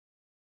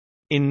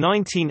 In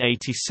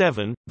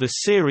 1987, the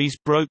series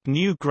broke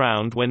new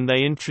ground when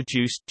they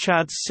introduced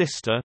Chad's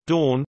sister,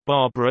 Dawn,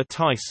 Barbara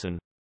Tyson.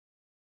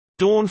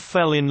 Dawn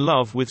fell in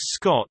love with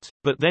Scott,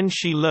 but then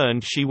she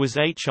learned she was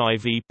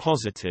HIV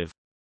positive.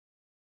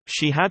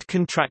 She had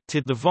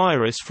contracted the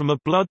virus from a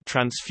blood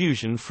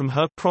transfusion from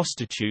her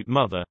prostitute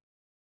mother.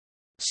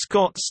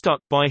 Scott stuck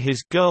by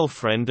his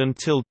girlfriend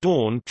until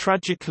Dawn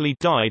tragically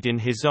died in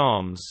his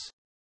arms.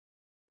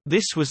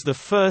 This was the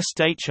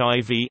first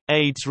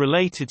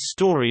HIV/AIDS-related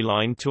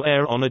storyline to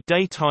air on a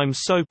daytime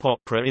soap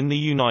opera in the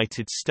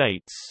United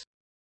States.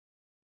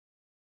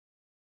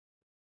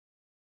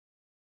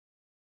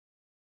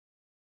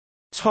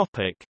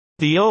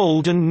 The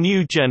old and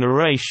new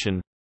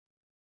generation.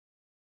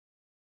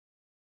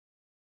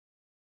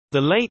 The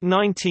late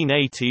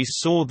 1980s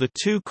saw the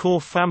two core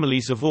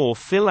families of Orr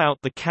fill out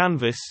the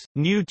canvas,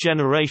 new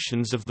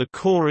generations of the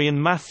Corey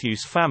and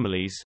Matthews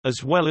families,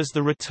 as well as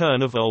the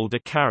return of older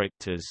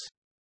characters.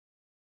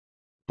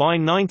 By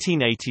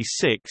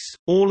 1986,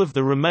 all of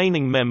the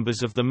remaining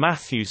members of the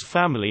Matthews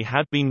family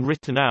had been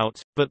written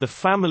out, but the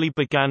family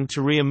began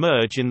to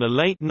re-emerge in the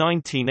late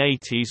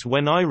 1980s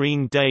when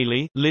Irene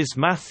Daly, Liz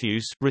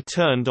Matthews,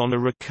 returned on a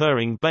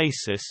recurring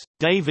basis,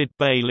 David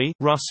Bailey,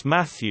 Russ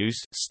Matthews,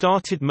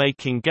 started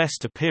making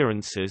guest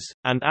appearances,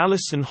 and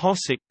Alison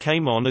Hosick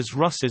came on as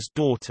Russ's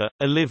daughter,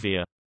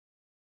 Olivia.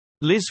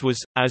 Liz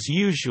was, as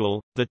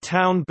usual, the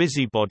town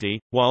busybody,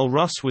 while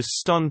Russ was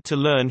stunned to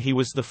learn he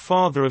was the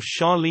father of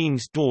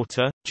Charlene's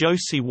daughter,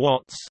 Josie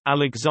Watts,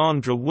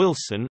 Alexandra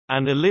Wilson,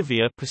 and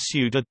Olivia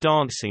pursued a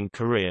dancing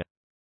career.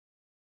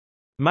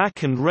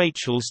 Mac and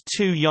Rachel's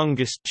two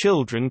youngest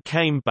children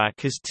came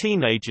back as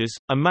teenagers.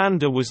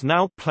 Amanda was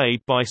now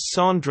played by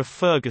Sandra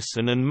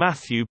Ferguson and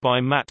Matthew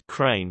by Matt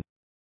Crane.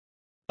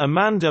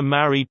 Amanda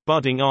married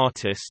budding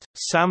artist,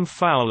 Sam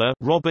Fowler,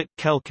 Robert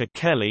Kelker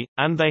Kelly,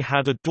 and they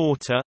had a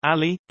daughter,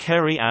 Allie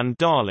Kerry Ann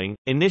Darling,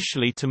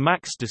 initially to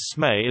Mac's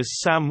dismay as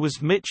Sam was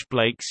Mitch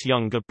Blake's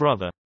younger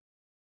brother.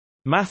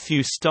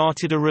 Matthew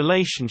started a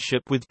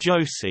relationship with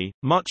Josie,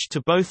 much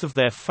to both of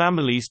their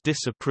families'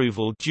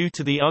 disapproval due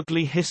to the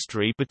ugly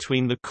history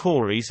between the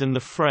Coreys and the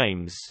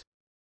Frames.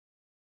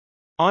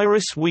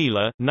 Iris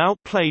Wheeler, now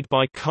played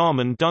by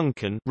Carmen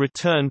Duncan,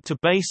 returned to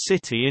Bay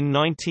City in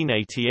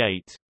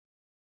 1988.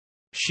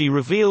 She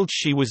revealed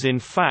she was in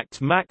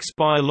fact Mac's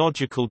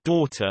biological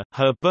daughter.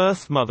 Her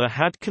birth mother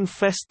had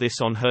confessed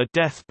this on her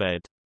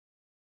deathbed.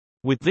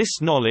 With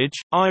this knowledge,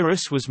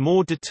 Iris was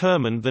more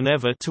determined than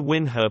ever to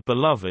win her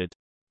beloved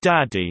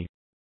daddy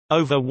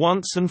over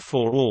once and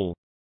for all.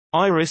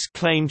 Iris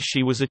claimed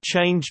she was a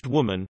changed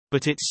woman,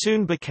 but it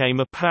soon became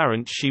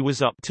apparent she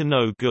was up to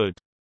no good.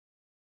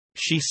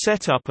 She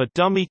set up a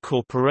dummy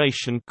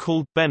corporation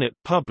called Bennett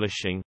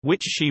Publishing,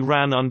 which she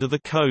ran under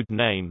the code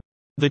name,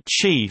 The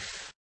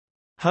Chief.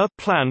 Her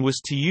plan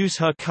was to use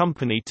her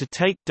company to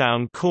take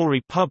down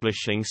Corey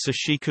Publishing so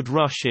she could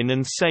rush in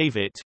and save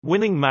it,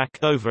 winning Mac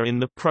over in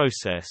the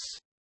process.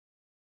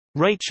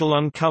 Rachel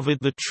uncovered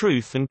the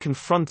truth and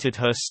confronted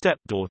her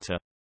stepdaughter.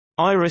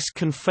 Iris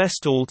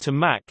confessed all to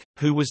Mac,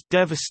 who was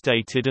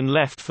devastated and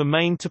left for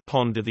Maine to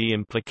ponder the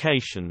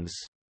implications.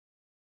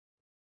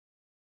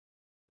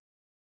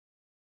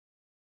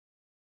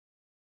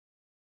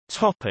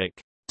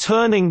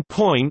 Turning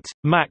point,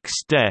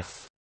 Mac's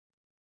death.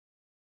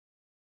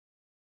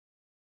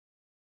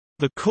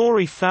 The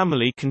Corey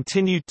family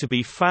continued to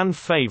be fan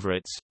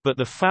favorites, but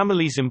the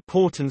family's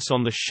importance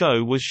on the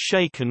show was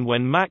shaken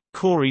when Mac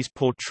Corey's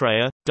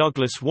portrayer,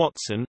 Douglas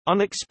Watson,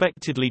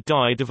 unexpectedly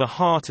died of a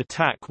heart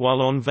attack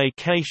while on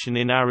vacation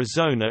in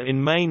Arizona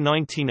in May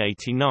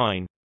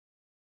 1989.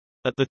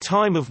 At the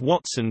time of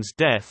Watson's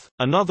death,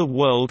 Another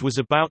World was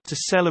about to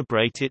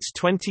celebrate its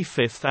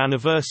 25th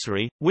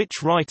anniversary,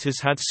 which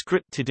writers had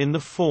scripted in the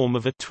form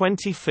of a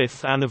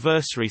 25th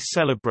anniversary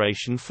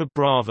celebration for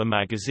Brava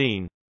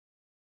magazine.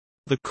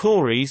 The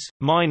Coreys,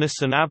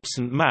 minus an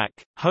absent Mac,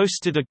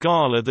 hosted a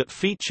gala that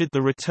featured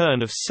the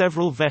return of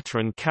several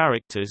veteran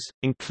characters,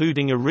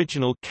 including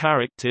original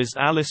characters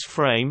Alice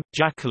Frame,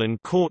 Jacqueline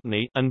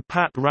Courtney, and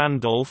Pat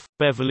Randolph,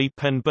 Beverly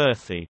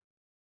Penberthy.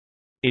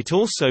 It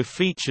also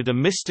featured a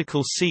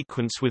mystical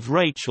sequence with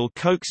Rachel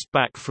coaxed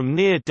back from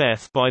near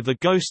death by the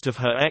ghost of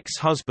her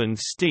ex-husband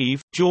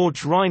Steve.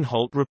 George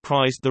Reinholt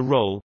reprised the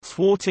role,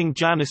 thwarting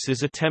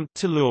Janice's attempt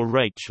to lure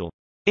Rachel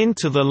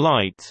into the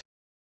light.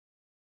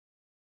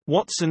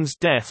 Watson's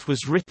death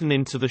was written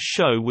into the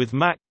show with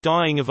Mac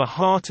dying of a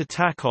heart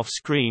attack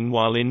off-screen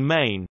while in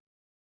Maine.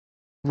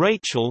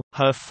 Rachel,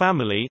 her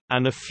family,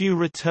 and a few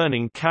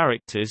returning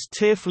characters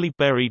tearfully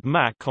buried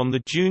Mac on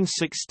the June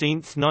 16,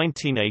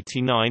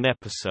 1989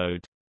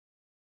 episode.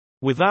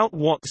 Without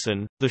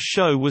Watson, the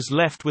show was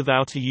left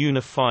without a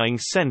unifying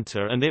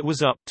center and it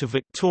was up to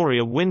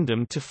Victoria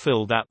Wyndham to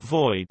fill that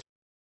void.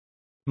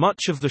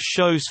 Much of the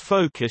show's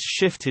focus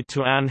shifted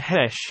to Anne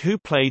Hesh, who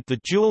played the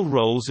dual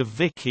roles of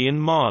Vicky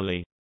and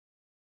Marley.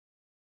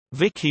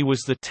 Vicky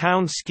was the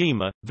town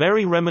schemer,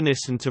 very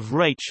reminiscent of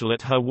Rachel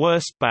at her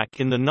worst back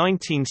in the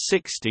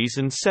 1960s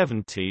and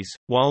 70s,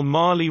 while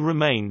Marley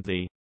remained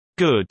the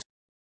good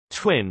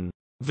twin.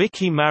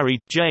 Vicky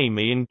married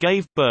Jamie and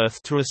gave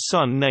birth to a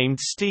son named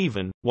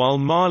Stephen, while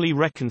Marley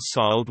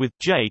reconciled with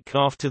Jake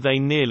after they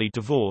nearly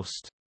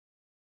divorced.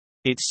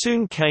 It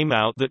soon came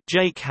out that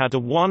Jake had a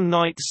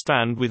one-night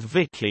stand with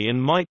Vicky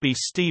and might be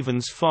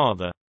Stephen's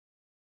father.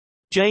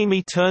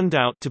 Jamie turned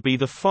out to be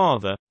the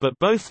father, but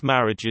both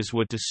marriages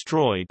were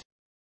destroyed.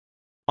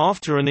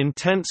 After an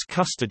intense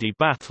custody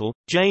battle,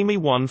 Jamie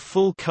won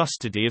full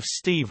custody of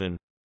Stephen.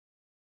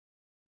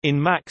 In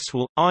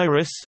Maxwell,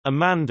 Iris,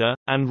 Amanda,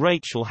 and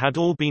Rachel had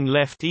all been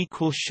left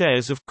equal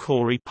shares of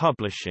Corey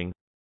Publishing.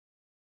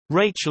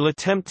 Rachel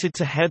attempted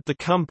to head the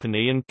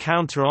company and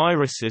counter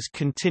Iris's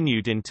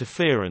continued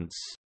interference.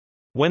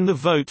 When the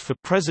vote for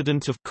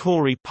president of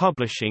Corey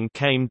Publishing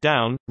came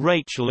down,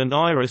 Rachel and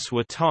Iris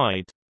were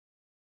tied.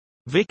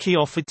 Vicky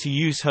offered to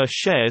use her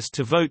shares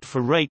to vote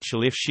for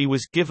Rachel if she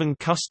was given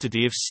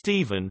custody of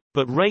Stephen,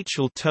 but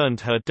Rachel turned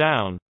her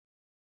down.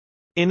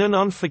 In an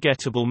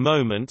unforgettable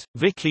moment,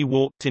 Vicky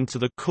walked into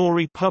the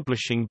Corey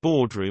Publishing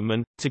boardroom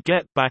and, to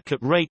get back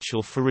at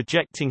Rachel for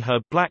rejecting her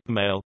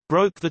blackmail,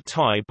 broke the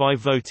tie by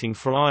voting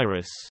for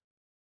Iris.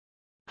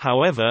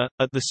 However,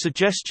 at the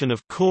suggestion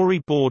of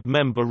Corey board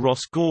member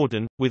Ross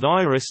Gordon, with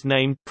Iris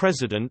named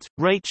president,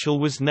 Rachel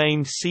was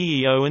named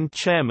CEO and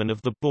chairman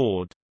of the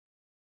board.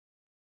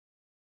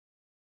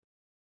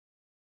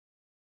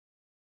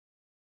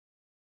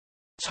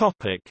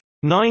 Topic: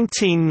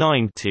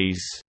 1990s.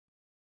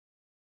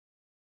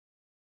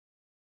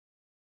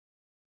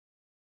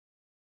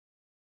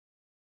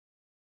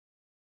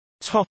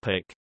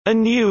 A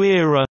new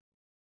era.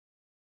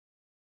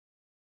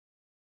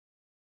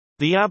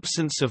 The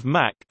absence of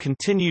Mac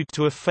continued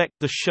to affect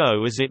the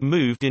show as it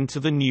moved into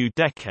the new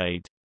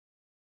decade.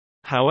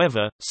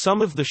 However,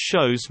 some of the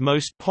show's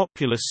most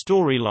popular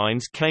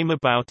storylines came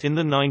about in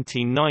the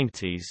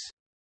 1990s.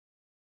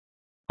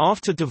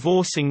 After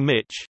divorcing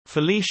Mitch,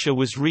 Felicia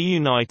was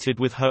reunited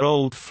with her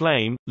old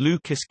flame,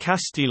 Lucas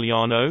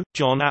Castellano,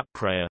 John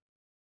Aprea.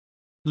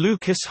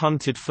 Lucas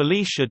hunted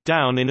Felicia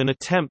down in an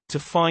attempt to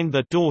find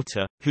their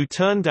daughter, who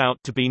turned out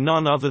to be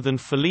none other than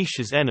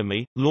Felicia's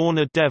enemy,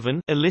 Lorna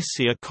Devon,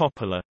 Alicia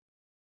Coppola.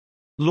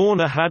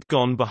 Lorna had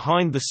gone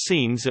behind the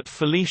scenes at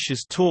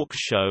Felicia's talk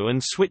show and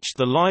switched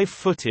the live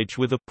footage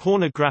with a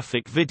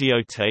pornographic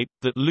videotape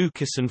that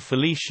Lucas and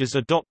Felicia's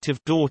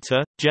adoptive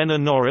daughter, Jenna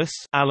Norris,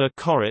 Alla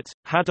Corrett,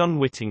 had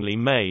unwittingly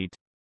made.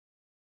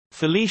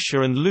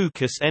 Felicia and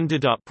Lucas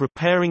ended up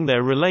repairing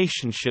their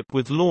relationship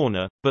with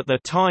Lorna, but their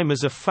time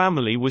as a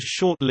family was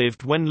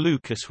short-lived when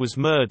Lucas was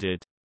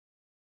murdered.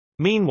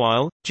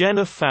 Meanwhile,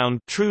 Jenna found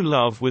true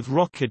love with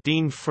rocker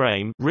Dean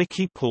Frame,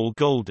 Ricky Paul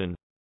Golden.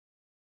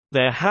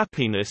 Their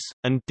happiness,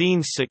 and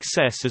Dean's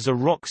success as a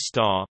rock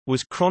star,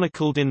 was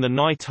chronicled in the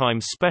nighttime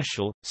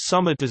special,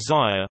 Summer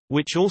Desire,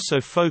 which also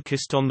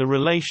focused on the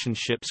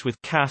relationships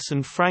with Cass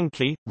and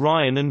Frankie,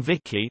 Ryan and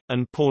Vicky,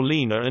 and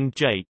Paulina and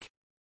Jake.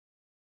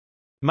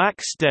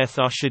 Mac's death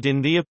ushered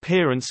in the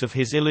appearance of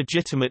his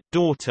illegitimate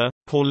daughter,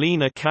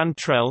 Paulina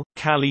Cantrell,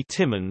 Callie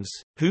Timmons,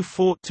 who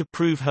fought to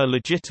prove her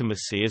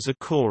legitimacy as a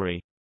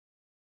Corey.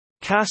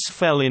 Cass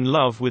fell in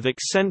love with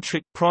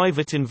eccentric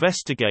private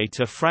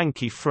investigator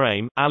Frankie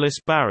Frame, Alice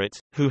Barrett,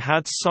 who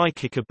had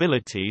psychic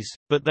abilities,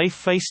 but they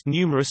faced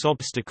numerous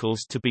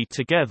obstacles to be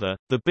together.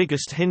 The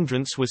biggest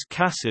hindrance was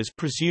Cass's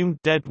presumed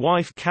dead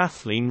wife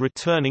Kathleen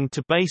returning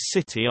to Bay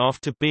City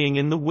after being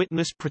in the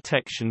witness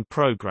protection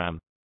program.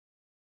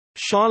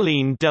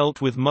 Charlene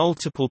dealt with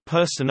multiple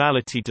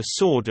personality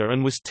disorder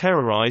and was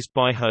terrorized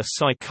by her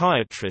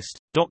psychiatrist,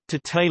 Dr.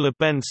 Taylor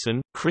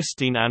Benson,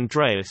 Christine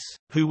Andreas,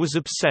 who was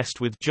obsessed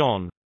with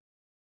John.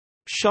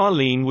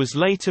 Charlene was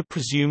later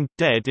presumed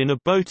dead in a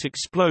boat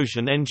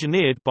explosion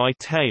engineered by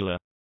Taylor.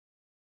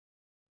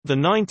 The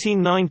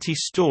 1990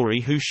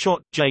 story Who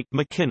Shot Jake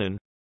McKinnon?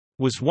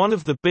 Was one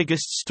of the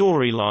biggest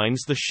storylines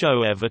the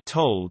show ever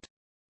told.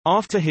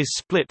 After his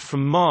split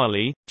from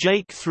Marley,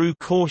 Jake threw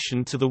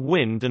caution to the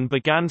wind and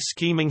began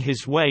scheming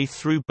his way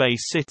through Bay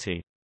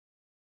City.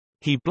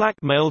 He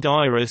blackmailed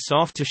Iris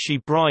after she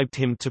bribed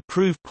him to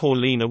prove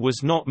Paulina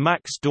was not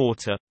Mac's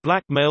daughter,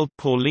 blackmailed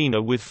Paulina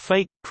with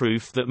fake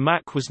proof that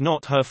Mac was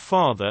not her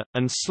father,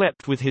 and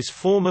slept with his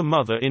former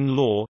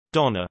mother-in-law,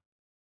 Donna.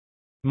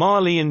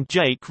 Marley and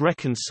Jake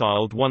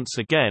reconciled once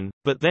again,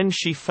 but then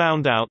she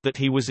found out that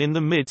he was in the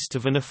midst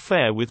of an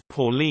affair with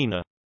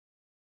Paulina.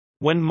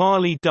 When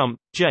Marley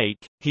dumped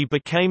Jake, he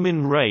became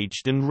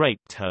enraged and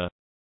raped her.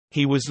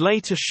 He was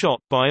later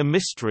shot by a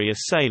mystery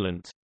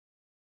assailant.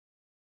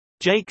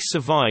 Jake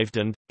survived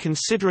and,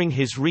 considering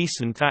his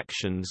recent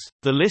actions,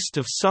 the list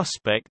of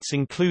suspects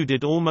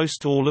included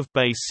almost all of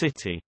Bay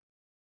City.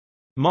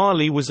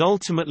 Marley was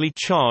ultimately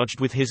charged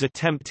with his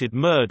attempted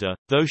murder,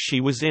 though she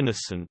was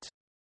innocent.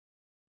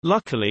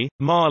 Luckily,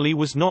 Marley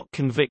was not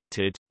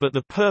convicted, but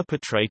the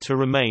perpetrator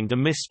remained a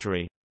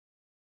mystery.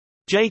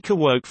 Jake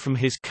awoke from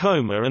his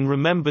coma and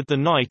remembered the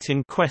night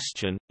in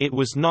question. It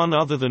was none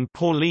other than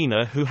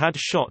Paulina who had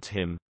shot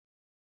him.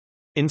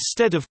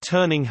 Instead of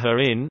turning her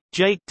in,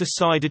 Jake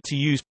decided to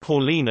use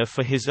Paulina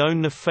for his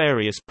own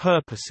nefarious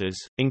purposes,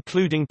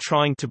 including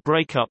trying to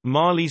break up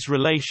Marley's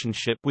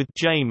relationship with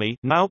Jamie,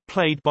 now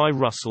played by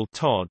Russell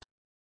Todd.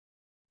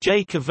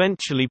 Jake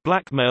eventually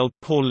blackmailed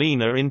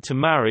Paulina into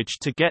marriage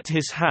to get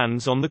his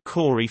hands on the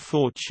Corey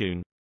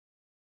fortune.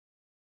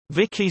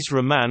 Vicky's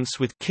romance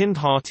with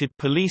kind-hearted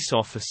police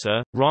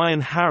officer,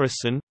 Ryan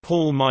Harrison,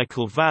 Paul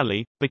Michael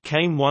Valley,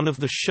 became one of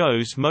the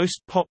show's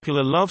most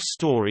popular love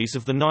stories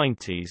of the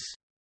 90s.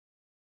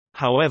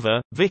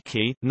 However,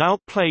 Vicky, now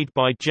played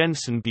by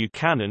Jensen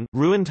Buchanan,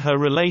 ruined her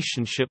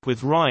relationship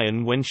with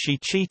Ryan when she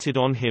cheated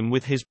on him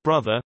with his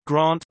brother,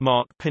 Grant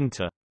Mark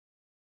Pinter.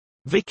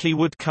 Vicky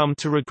would come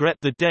to regret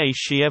the day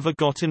she ever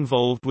got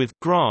involved with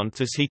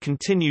Grant, as he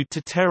continued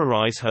to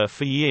terrorize her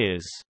for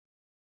years.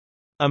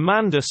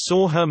 Amanda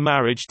saw her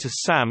marriage to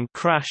Sam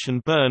crash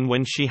and burn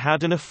when she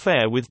had an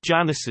affair with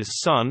Janice's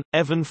son,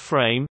 Evan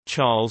Frame,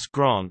 Charles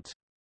Grant.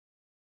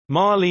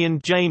 Marley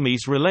and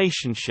Jamie's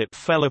relationship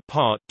fell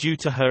apart due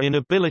to her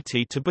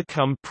inability to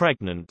become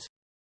pregnant.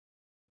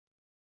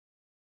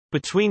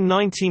 Between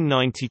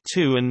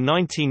 1992 and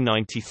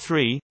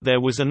 1993,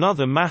 there was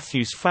another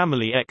Matthews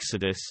family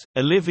exodus.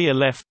 Olivia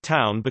left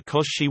town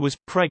because she was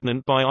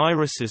pregnant by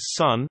Iris's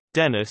son,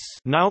 Dennis,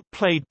 now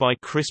played by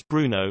Chris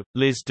Bruno.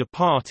 Liz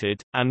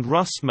departed, and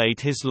Russ made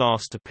his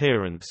last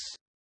appearance.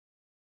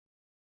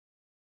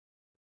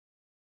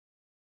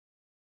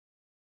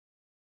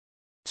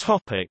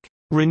 Topic: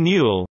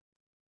 Renewal.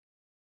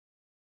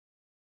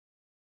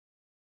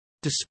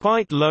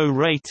 Despite low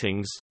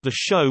ratings, the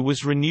show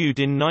was renewed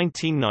in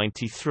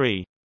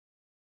 1993.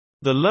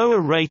 The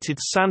lower-rated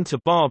Santa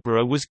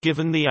Barbara was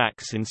given the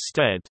axe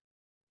instead.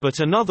 But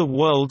Another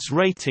World's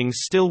ratings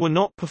still were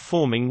not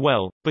performing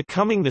well,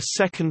 becoming the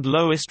second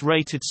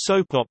lowest-rated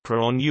soap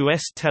opera on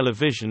U.S.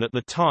 television at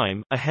the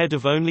time, ahead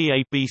of only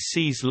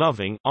ABC's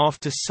Loving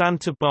after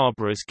Santa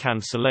Barbara's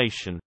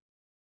Cancellation.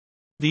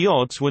 The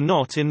odds were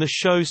not in the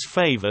show's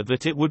favor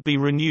that it would be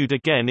renewed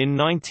again in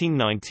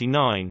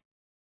 1999.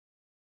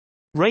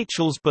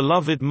 Rachel's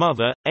beloved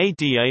mother,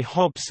 Ada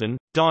Hobson,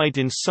 died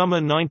in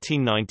summer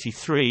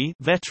 1993.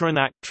 Veteran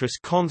actress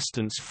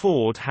Constance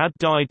Ford had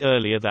died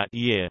earlier that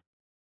year.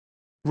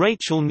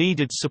 Rachel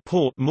needed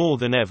support more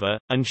than ever,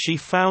 and she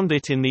found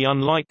it in the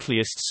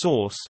unlikeliest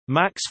source,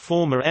 Mac's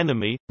former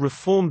enemy,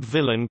 reformed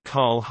villain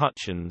Carl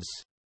Hutchins.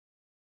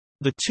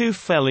 The two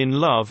fell in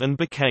love and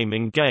became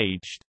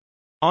engaged.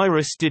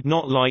 Iris did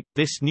not like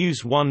this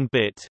news one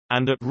bit,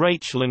 and at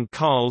Rachel and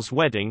Carl's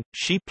wedding,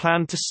 she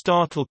planned to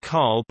startle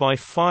Carl by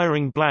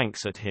firing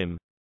blanks at him.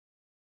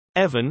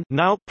 Evan,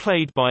 now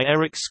played by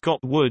Eric Scott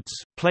Woods,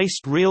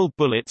 placed real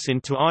bullets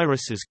into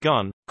Iris's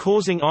gun,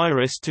 causing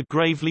Iris to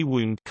gravely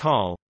wound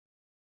Carl.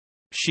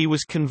 She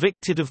was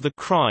convicted of the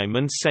crime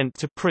and sent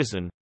to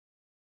prison.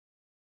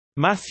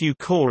 Matthew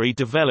Corey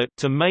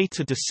developed a May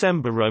to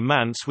December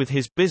romance with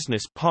his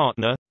business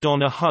partner,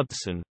 Donna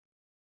Hudson.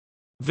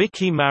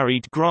 Vicky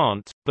married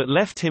Grant, but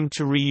left him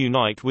to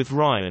reunite with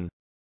Ryan.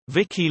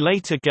 Vicky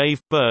later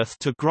gave birth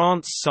to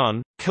Grant's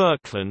son,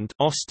 Kirkland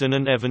Austin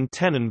and Evan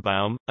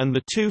Tenenbaum, and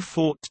the two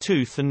fought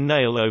tooth and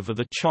nail over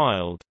the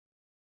child.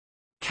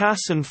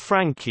 Cass and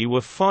Frankie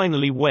were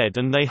finally wed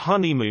and they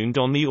honeymooned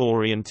on the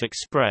Orient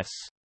Express.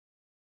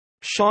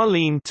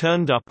 Charlene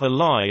turned up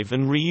alive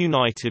and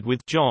reunited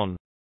with John.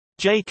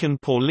 Jake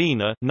and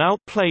Paulina, now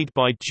played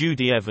by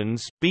Judy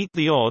Evans, beat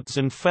the odds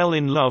and fell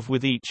in love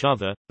with each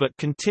other, but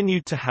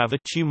continued to have a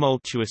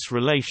tumultuous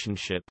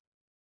relationship.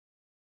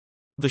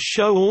 The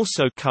show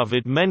also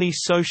covered many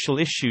social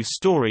issue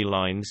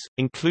storylines,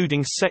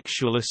 including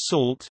sexual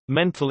assault,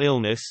 mental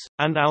illness,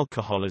 and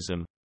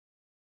alcoholism.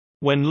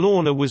 When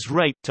Lorna was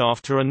raped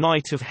after a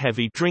night of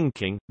heavy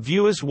drinking,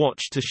 viewers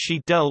watched as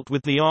she dealt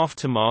with the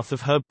aftermath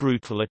of her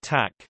brutal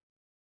attack.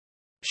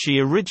 She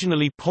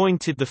originally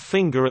pointed the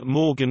finger at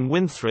Morgan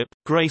Winthrop,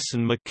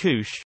 Grayson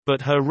McCouche,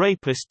 but her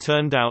rapist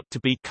turned out to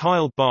be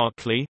Kyle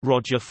Barkley,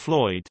 Roger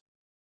Floyd.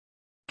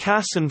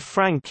 Cass and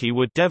Frankie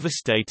were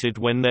devastated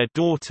when their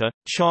daughter,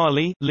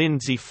 Charlie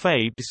Lindsay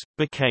Fabes,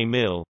 became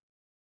ill.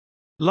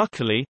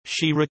 Luckily,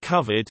 she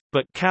recovered,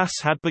 but Cass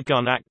had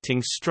begun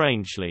acting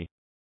strangely.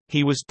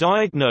 He was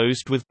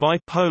diagnosed with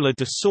bipolar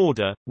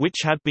disorder,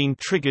 which had been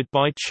triggered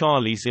by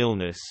Charlie's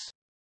illness.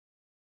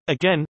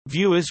 Again,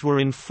 viewers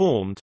were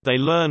informed. They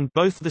learned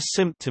both the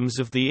symptoms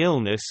of the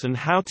illness and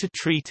how to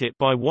treat it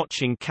by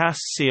watching Cass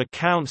see a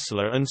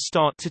counselor and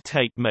start to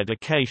take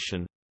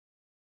medication.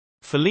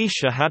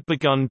 Felicia had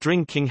begun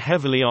drinking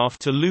heavily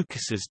after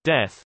Lucas's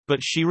death,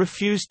 but she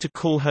refused to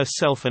call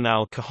herself an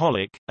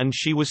alcoholic, and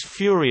she was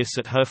furious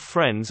at her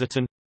friends at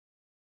an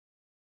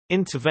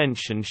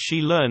intervention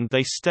she learned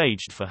they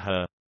staged for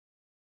her.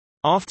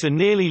 After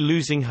nearly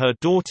losing her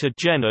daughter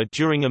Jenna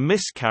during a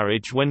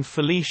miscarriage when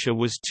Felicia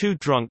was too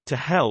drunk to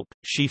help,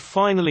 she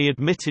finally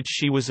admitted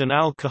she was an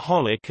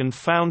alcoholic and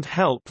found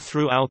help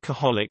through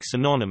Alcoholics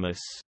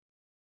Anonymous.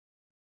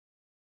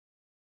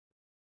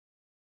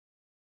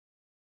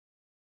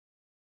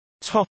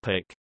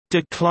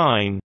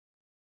 Decline.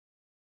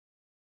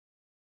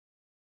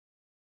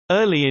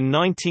 Early in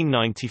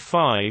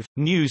 1995,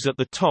 news at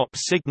the top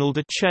signaled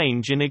a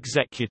change in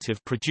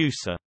executive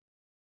producer.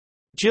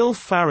 Jill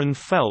Farron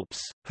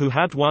Phelps, who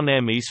had won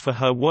Emmys for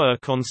her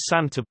work on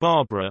Santa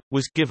Barbara,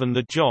 was given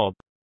the job.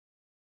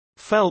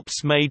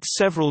 Phelps made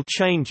several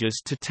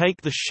changes to take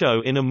the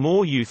show in a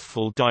more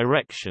youthful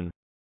direction.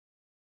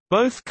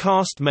 Both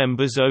cast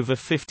members over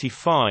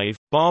 55,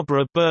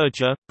 Barbara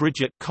Berger,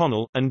 Bridget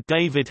Connell, and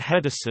David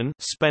Hedison,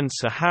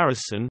 Spencer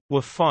Harrison,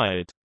 were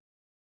fired.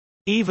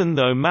 Even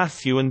though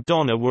Matthew and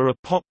Donna were a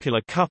popular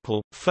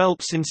couple,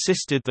 Phelps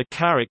insisted the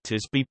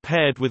characters be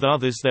paired with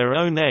others their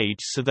own age,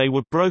 so they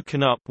were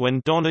broken up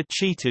when Donna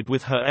cheated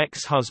with her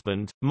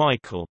ex-husband,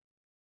 Michael.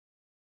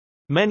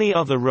 Many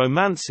other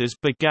romances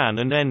began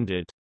and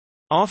ended.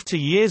 After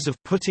years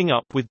of putting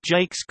up with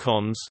Jake's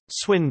cons,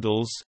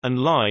 swindles, and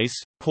lies,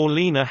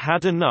 Paulina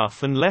had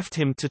enough and left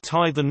him to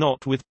tie the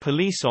knot with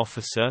police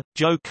officer,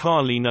 Joe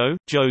Carlino,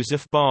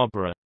 Joseph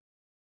Barbara.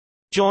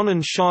 John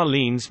and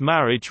Charlene's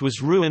marriage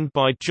was ruined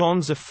by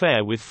John's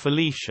affair with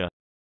Felicia.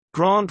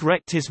 Grant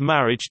wrecked his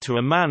marriage to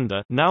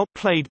Amanda, now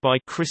played by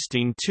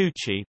Christine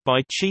Tucci,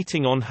 by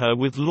cheating on her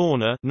with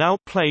Lorna, now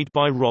played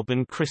by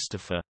Robin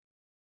Christopher.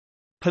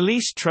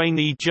 Police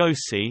trainee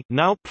Josie,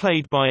 now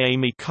played by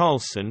Amy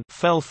Carlson,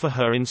 fell for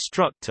her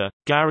instructor,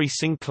 Gary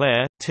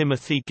Sinclair,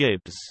 Timothy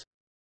Gibbs.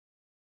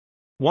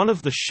 One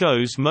of the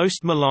show's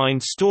most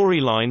maligned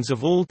storylines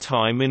of all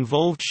time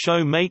involved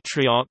show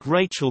matriarch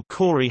Rachel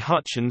Corey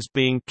Hutchins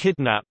being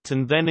kidnapped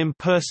and then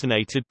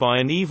impersonated by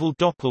an evil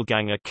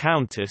doppelganger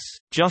countess,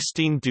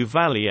 Justine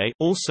Duvalier,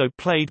 also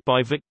played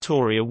by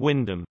Victoria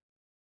Wyndham.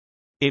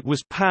 It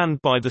was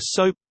panned by the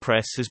soap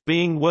press as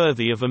being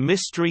worthy of a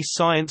Mystery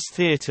Science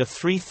Theater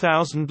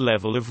 3000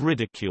 level of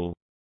ridicule.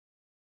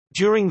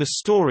 During the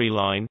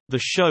storyline, the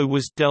show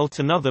was dealt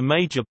another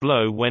major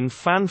blow when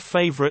fan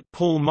favorite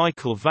Paul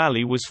Michael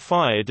Valley was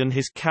fired and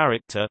his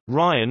character,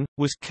 Ryan,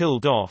 was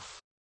killed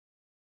off.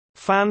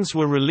 Fans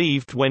were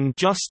relieved when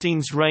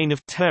Justine's reign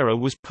of terror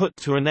was put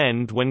to an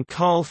end when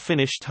Carl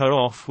finished her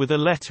off with a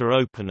letter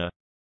opener.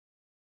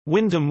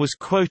 Wyndham was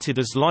quoted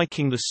as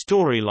liking the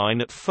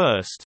storyline at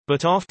first,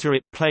 but after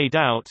it played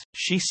out,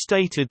 she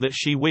stated that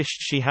she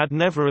wished she had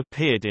never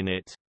appeared in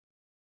it.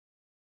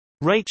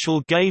 Rachel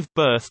gave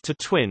birth to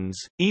twins,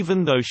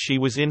 even though she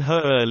was in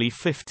her early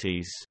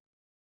 50s.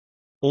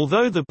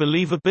 Although the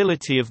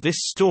believability of this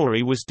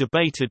story was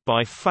debated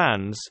by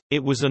fans,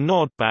 it was a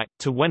nod back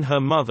to when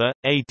her mother,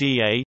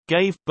 Ada,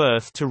 gave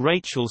birth to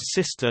Rachel's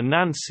sister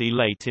Nancy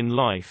late in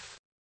life.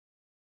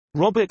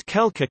 Robert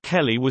Kelker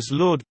Kelly was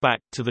lured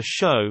back to the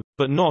show,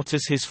 but not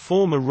as his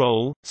former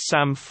role,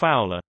 Sam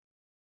Fowler.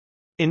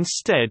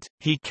 Instead,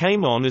 he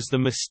came on as the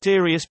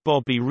mysterious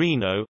Bobby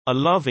Reno, a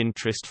love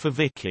interest for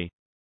Vicky.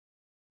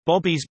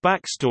 Bobby's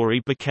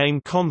backstory became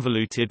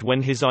convoluted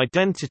when his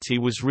identity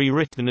was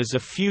rewritten as a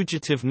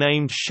fugitive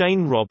named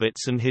Shane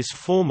Roberts and his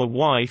former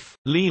wife,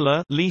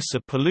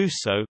 Lisa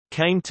Peluso,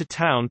 came to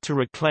town to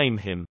reclaim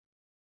him.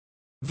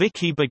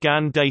 Vicky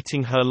began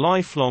dating her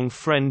lifelong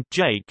friend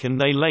Jake and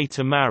they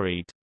later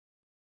married.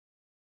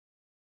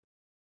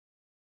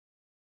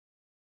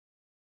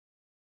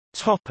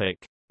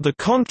 The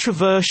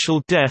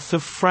controversial death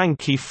of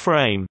Frankie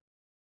Frame.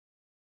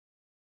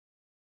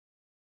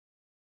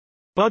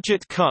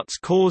 Budget cuts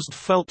caused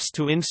Phelps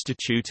to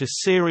institute a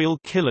serial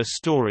killer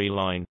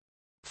storyline.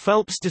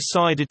 Phelps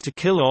decided to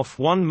kill off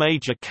one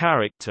major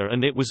character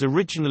and it was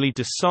originally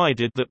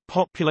decided that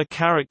popular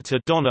character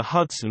Donna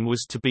Hudson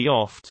was to be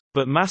offed,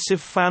 but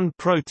massive fan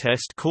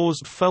protest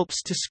caused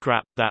Phelps to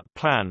scrap that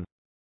plan.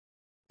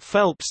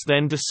 Phelps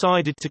then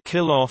decided to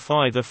kill off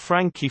either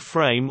Frankie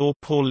Frame or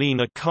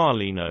Paulina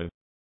Carlino.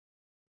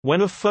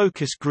 When a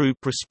focus group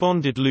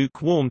responded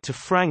lukewarm to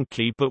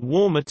Frankie but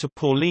warmer to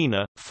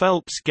Paulina,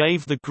 Phelps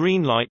gave the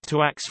green light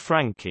to axe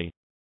Frankie.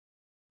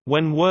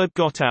 When word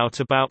got out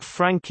about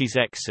Frankie's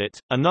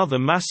exit, another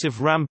massive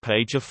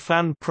rampage of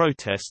fan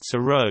protests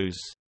arose.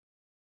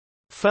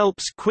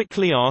 Phelps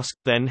quickly asked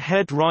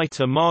then-head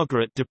writer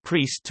Margaret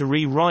DePriest to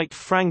rewrite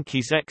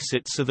Frankie's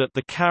exit so that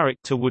the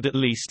character would at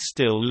least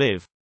still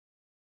live.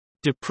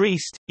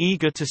 DePriest,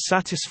 eager to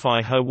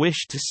satisfy her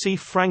wish to see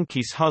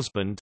Frankie's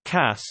husband,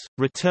 Cass,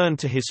 return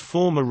to his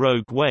former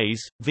rogue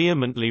ways,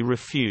 vehemently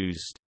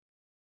refused.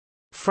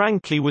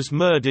 Frankie was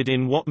murdered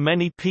in what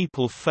many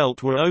people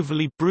felt were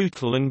overly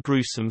brutal and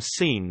gruesome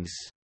scenes.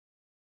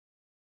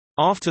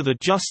 After the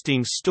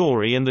Justine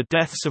story and the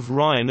deaths of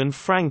Ryan and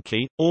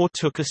Frankie, Orr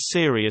took a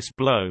serious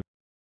blow.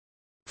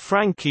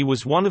 Frankie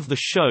was one of the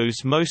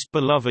show's most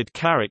beloved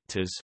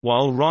characters,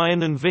 while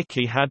Ryan and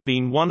Vicky had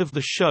been one of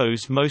the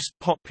show's most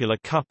popular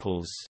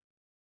couples.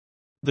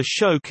 The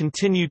show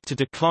continued to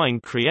decline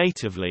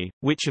creatively,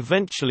 which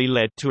eventually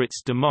led to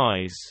its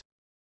demise.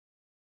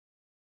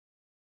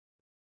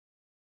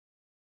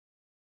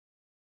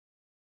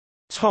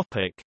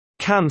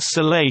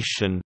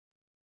 Cancellation.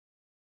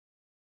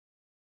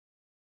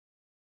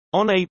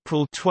 On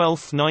April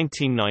 12,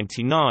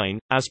 1999,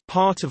 as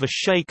part of a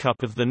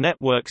shake-up of the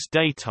network's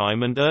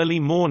daytime and early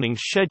morning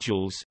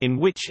schedules in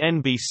which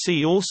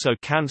NBC also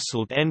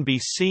cancelled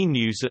NBC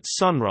News at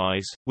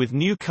sunrise, with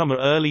newcomer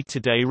Early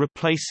Today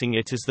replacing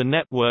it as the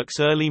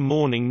network's early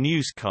morning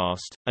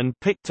newscast, and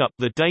picked up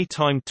the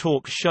daytime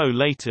talk show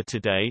Later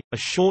Today, a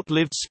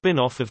short-lived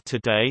spin-off of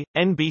Today,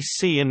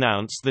 NBC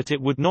announced that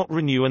it would not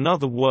renew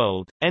Another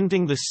World,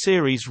 ending the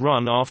series'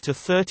 run after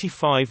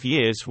 35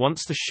 years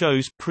once the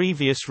show's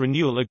previous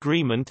renewal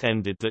agreement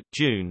ended that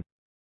June.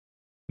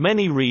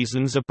 Many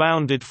reasons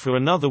abounded for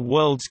Another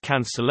World's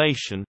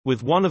cancellation,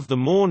 with one of the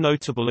more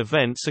notable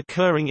events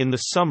occurring in the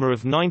summer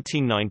of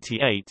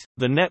 1998.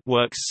 The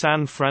network's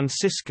San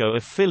Francisco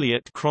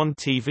affiliate KRON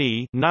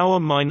TV, now a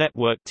My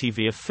Network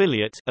TV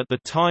affiliate, at the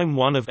time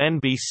one of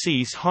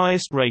NBC's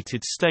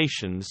highest-rated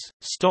stations,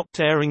 stopped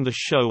airing the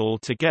show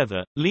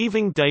altogether,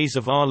 leaving Days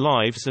of Our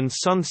Lives and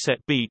Sunset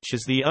Beach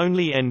as the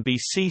only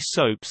NBC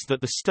soaps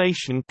that the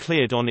station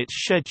cleared on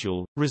its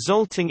schedule,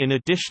 resulting in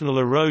additional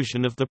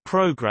erosion of the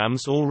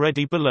program's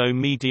already below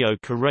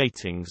mediocre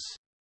ratings.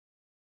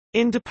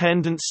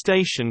 Independent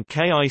station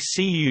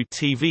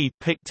KICU-TV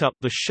picked up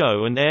the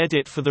show and aired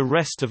it for the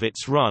rest of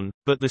its run,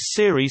 but the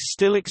series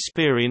still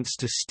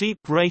experienced a steep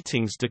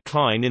ratings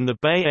decline in the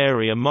Bay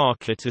Area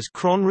market as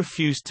KRON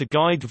refused to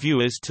guide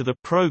viewers to the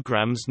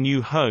program's new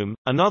home.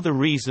 Another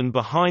reason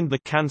behind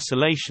the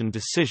cancellation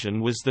decision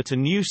was that a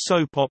new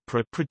soap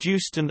opera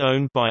produced and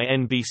owned by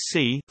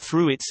NBC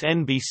through its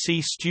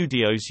NBC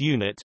Studios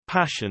unit,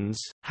 Passions,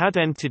 had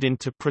entered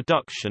into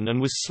production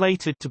and was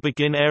slated to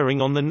begin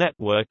airing on the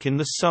network in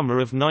the summer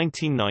of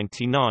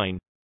 1999.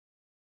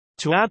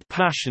 To add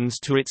Passions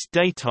to its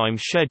daytime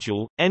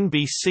schedule,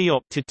 NBC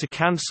opted to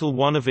cancel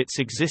one of its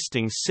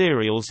existing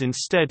serials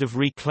instead of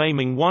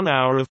reclaiming 1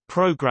 hour of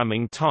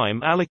programming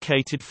time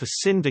allocated for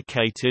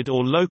syndicated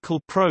or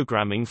local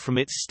programming from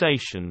its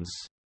stations.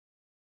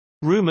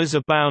 Rumors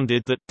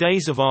abounded that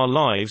Days of Our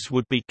Lives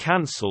would be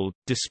cancelled,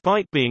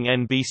 despite being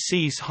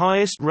NBC's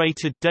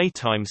highest-rated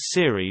daytime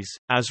series,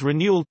 as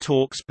renewal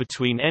talks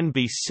between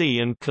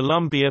NBC and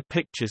Columbia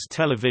Pictures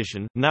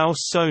Television, now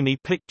Sony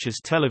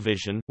Pictures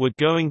Television, were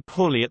going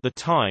poorly at the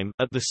time.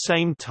 At the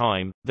same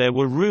time, there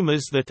were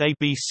rumors that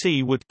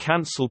ABC would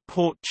cancel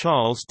Port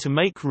Charles to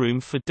make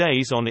room for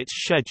Days on its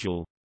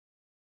schedule.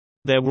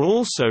 There were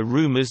also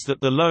rumors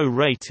that the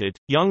low-rated,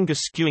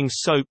 younger-skewing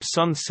soap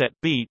Sunset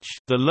Beach,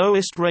 the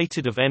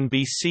lowest-rated of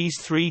NBC's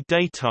 3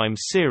 daytime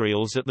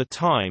serials at the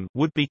time,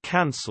 would be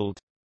cancelled.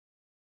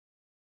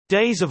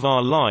 Days of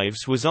Our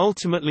Lives was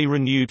ultimately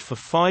renewed for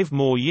 5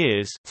 more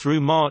years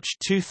through March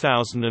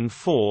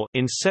 2004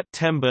 in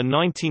September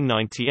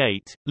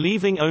 1998,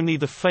 leaving only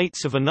the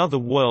fates of Another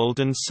World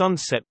and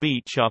Sunset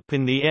Beach up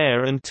in the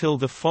air until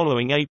the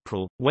following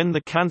April, when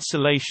the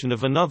cancellation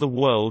of Another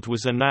World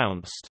was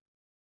announced.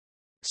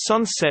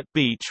 Sunset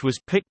Beach was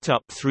picked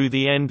up through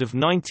the end of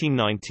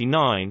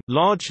 1999,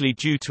 largely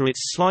due to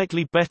its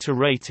slightly better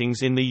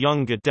ratings in the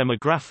younger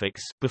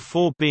demographics,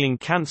 before being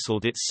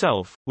cancelled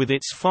itself, with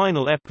its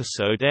final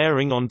episode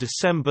airing on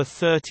December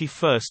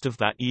 31 of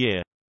that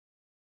year.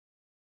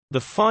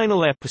 The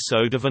final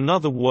episode of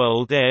Another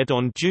World aired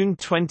on June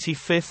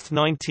 25,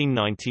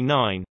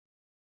 1999.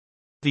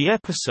 The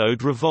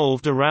episode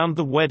revolved around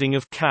the wedding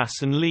of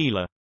Cass and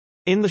Leela.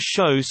 In the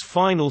show's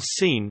final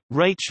scene,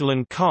 Rachel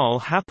and Carl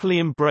happily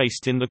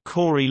embraced in the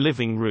Corey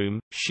living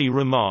room. She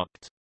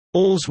remarked,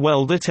 "All's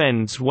well that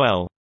ends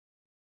well."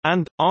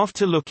 And,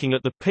 after looking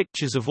at the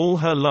pictures of all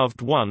her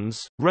loved ones,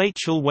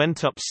 Rachel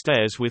went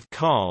upstairs with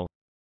Carl.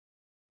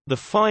 The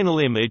final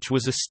image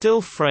was a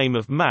still frame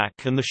of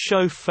Mac and the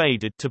show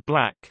faded to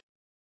black.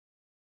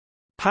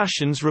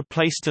 Passions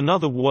replaced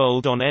Another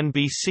World on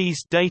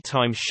NBC's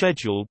daytime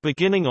schedule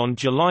beginning on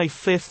July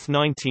 5,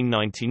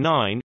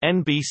 1999.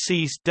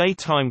 NBC's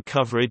daytime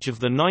coverage of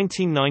the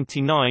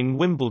 1999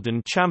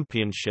 Wimbledon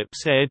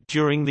Championships aired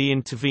during the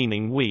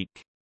intervening week.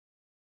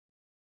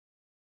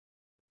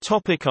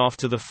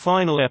 After the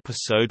final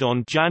episode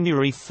on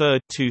January 3,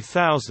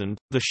 2000,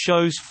 the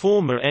show's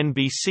former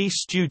NBC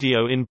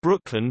studio in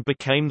Brooklyn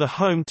became the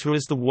home to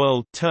As the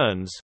World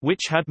Turns,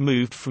 which had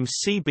moved from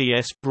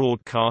CBS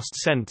Broadcast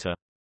Center.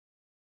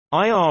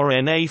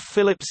 IRNA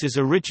Phillips's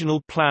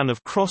original plan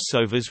of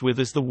crossovers with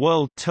As the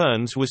World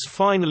Turns was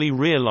finally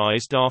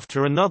realized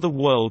after Another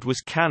World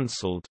was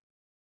cancelled.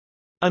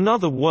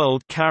 Another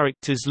World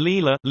characters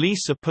Leela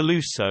Lisa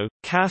Peluso,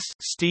 Cass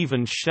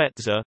Stephen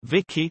Schletzer,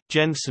 Vicky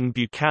Jensen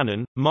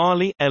Buchanan,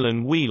 Marley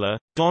Ellen Wheeler,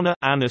 Donna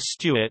Anna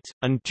Stewart,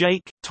 and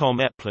Jake Tom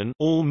Eplin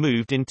all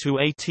moved into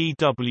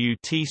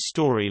ATWT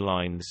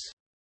storylines.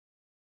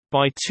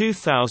 By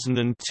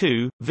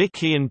 2002,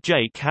 Vicky and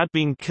Jake had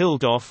been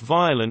killed off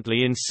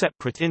violently in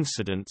separate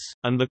incidents,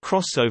 and the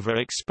crossover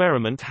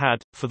experiment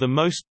had, for the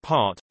most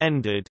part,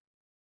 ended.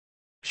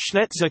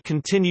 Schletzer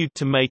continued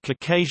to make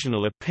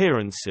occasional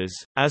appearances,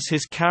 as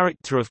his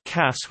character of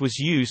Cass was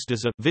used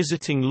as a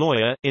visiting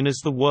lawyer in As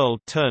the World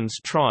Turns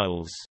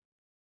trials.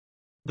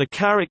 The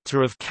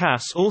character of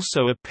Cass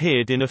also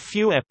appeared in a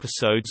few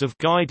episodes of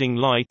Guiding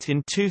Light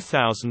in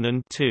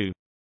 2002.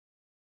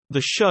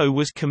 The show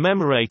was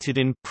commemorated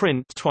in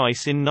print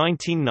twice in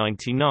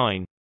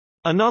 1999.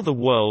 Another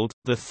World,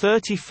 the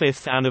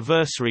 35th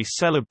anniversary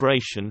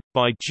celebration,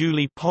 by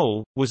Julie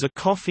Pohl, was a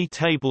coffee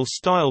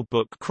table-style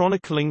book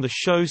chronicling the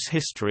show's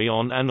history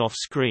on and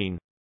off-screen.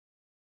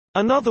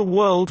 Another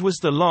World was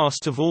the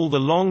last of all the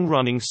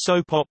long-running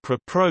soap opera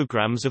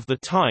programs of the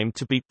time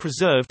to be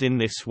preserved in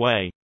this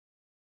way.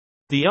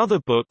 The other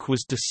book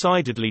was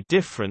decidedly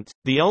different.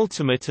 The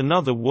Ultimate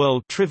Another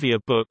World trivia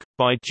book,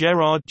 by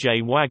Gerard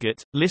J.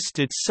 Waggett,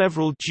 listed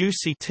several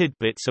juicy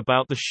tidbits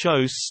about the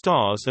show's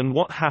stars and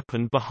what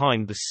happened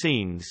behind the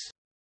scenes.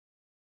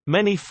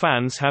 Many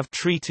fans have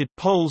treated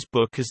Pohl's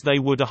book as they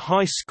would a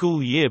high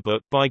school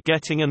yearbook by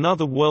getting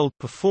Another World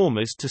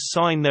performers to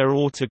sign their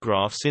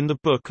autographs in the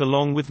book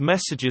along with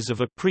messages of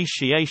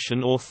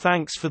appreciation or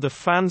thanks for the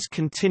fans'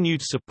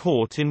 continued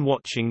support in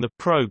watching the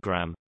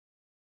program.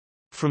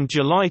 From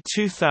July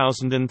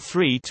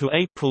 2003 to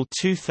April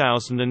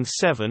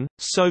 2007,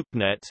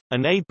 SoapNet,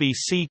 an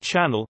ABC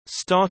channel,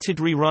 started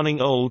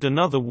rerunning old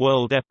Another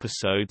World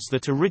episodes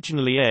that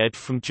originally aired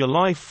from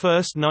July 1,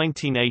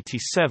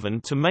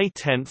 1987 to May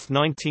 10,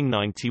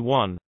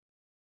 1991.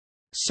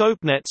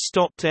 SoapNet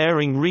stopped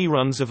airing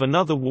reruns of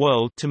Another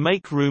World to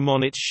make room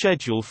on its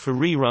schedule for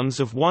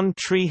reruns of One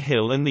Tree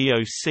Hill and The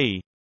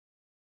O.C.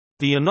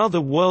 The Another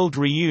World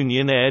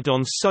reunion aired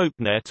on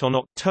SoapNet on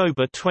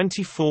October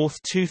 24,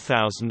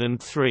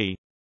 2003.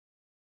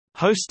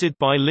 Hosted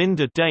by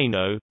Linda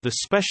Dano, the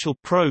special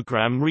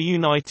program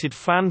reunited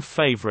fan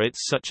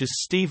favorites such as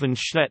Stephen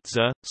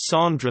Schnetzer,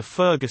 Sandra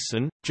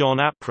Ferguson, John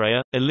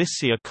Aprea,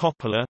 Alicia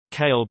Coppola,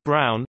 Cale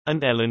Brown,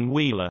 and Ellen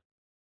Wheeler.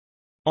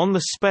 On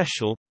the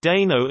special,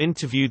 Dano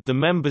interviewed the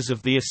members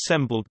of the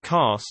assembled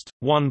cast,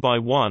 one by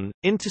one,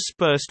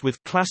 interspersed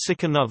with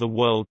classic Another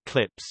World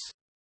clips.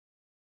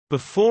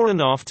 Before and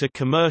after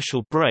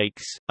commercial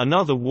breaks,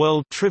 Another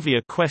World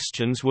trivia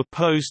questions were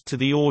posed to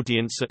the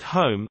audience at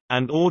home,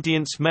 and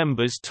audience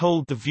members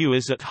told the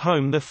viewers at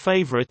home their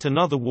favorite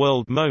Another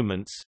World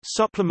moments,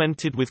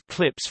 supplemented with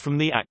clips from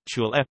the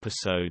actual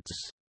episodes.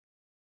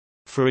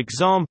 For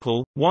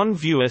example, one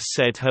viewer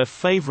said her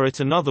favorite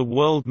Another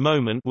World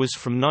moment was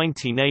from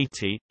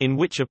 1980, in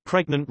which a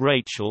pregnant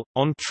Rachel,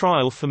 on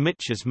trial for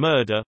Mitch's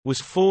murder,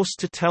 was forced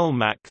to tell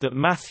Mac that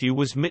Matthew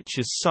was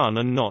Mitch's son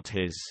and not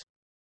his.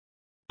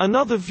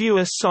 Another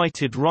viewer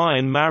cited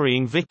Ryan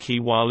marrying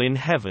Vicky while in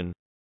heaven.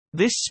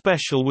 This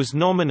special was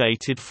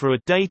nominated for a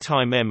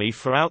Daytime Emmy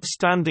for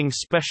Outstanding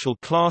Special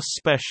Class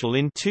Special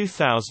in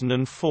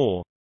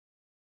 2004.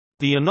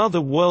 The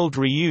Another World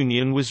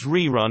reunion was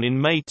rerun in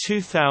May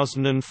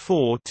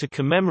 2004 to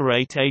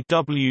commemorate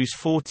AW's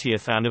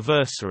 40th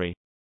anniversary.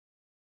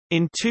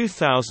 In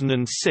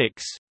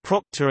 2006,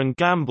 Procter &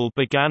 Gamble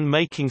began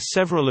making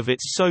several of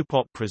its soap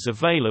operas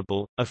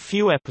available, a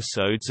few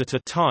episodes at a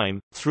time,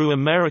 through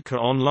America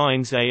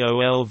Online's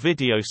AOL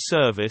video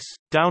service,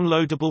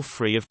 downloadable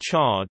free of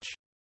charge.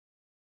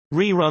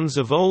 Reruns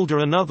of older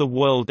Another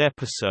World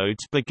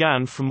episodes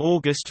began from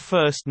August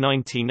 1,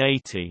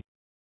 1980.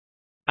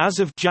 As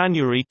of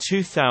January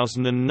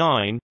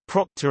 2009,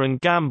 Procter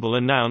 & Gamble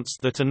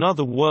announced that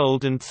Another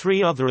World and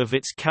 3 other of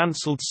its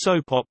cancelled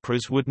soap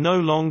operas would no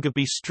longer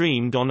be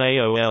streamed on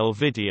AOL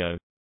Video.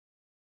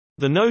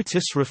 The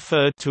notice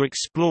referred to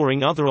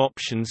exploring other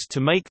options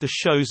to make the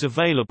shows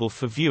available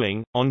for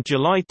viewing. On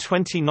July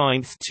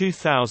 29,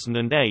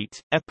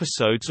 2008,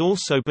 episodes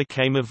also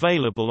became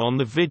available on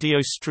the video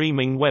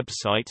streaming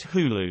website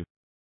Hulu.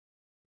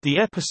 The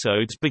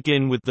episodes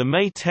begin with the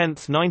May 10,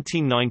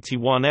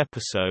 1991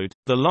 episode,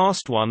 the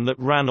last one that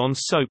ran on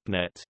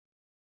SoapNet.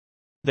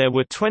 There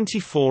were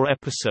 24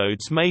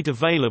 episodes made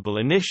available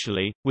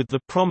initially, with the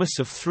promise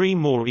of 3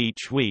 more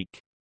each week.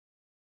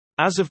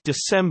 As of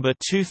December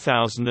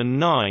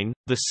 2009,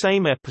 the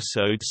same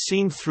episodes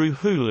seen through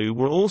Hulu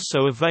were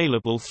also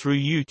available through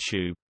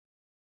YouTube.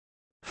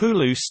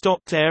 Hulu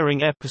stopped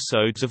airing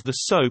episodes of the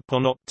soap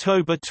on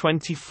October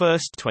 21,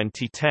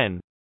 2010.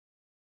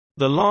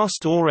 The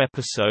last OR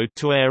episode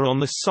to air on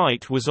the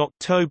site was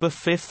October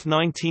 5,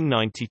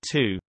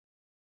 1992.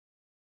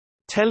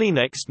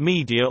 Telenext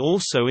Media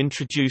also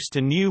introduced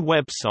a new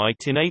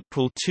website in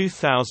April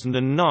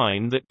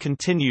 2009 that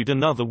continued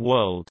Another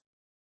World.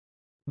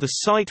 The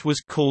site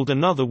was called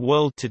Another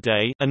World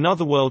Today,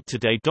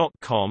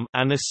 anotherworldtoday.com,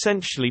 and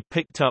essentially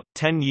picked up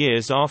 10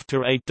 years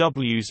after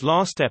AW's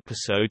last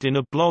episode in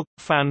a blog,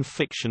 fan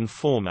fiction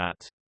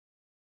format.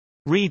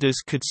 Readers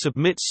could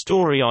submit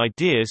story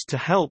ideas to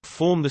help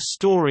form the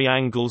story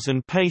angles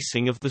and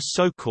pacing of the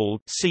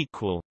so-called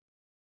sequel.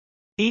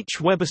 Each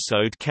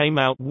webisode came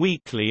out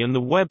weekly and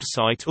the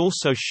website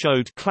also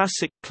showed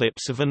classic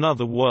clips of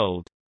Another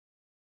World.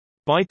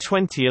 By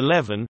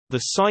 2011, the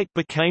site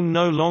became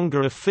no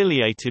longer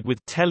affiliated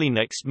with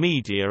Telenext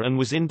Media and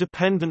was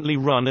independently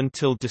run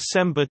until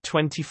December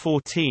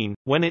 2014,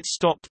 when it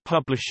stopped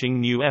publishing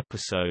new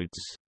episodes.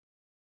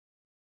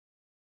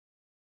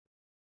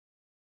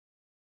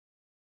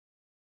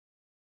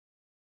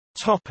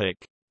 Topic: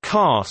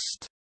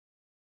 Cast.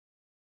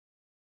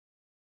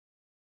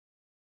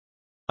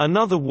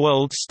 Another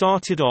World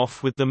started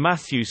off with the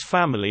Matthews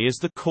family as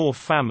the core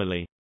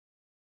family.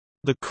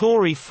 The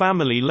Corey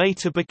family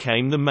later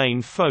became the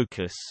main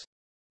focus.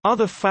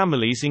 Other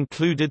families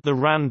included the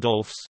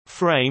Randolphs,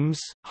 Frames,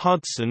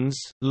 Hudsons,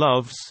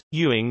 Loves,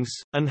 Ewings,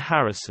 and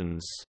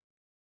Harrisons.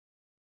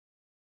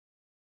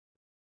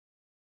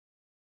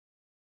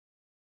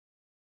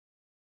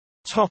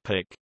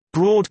 Topic: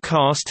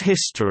 Broadcast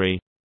history.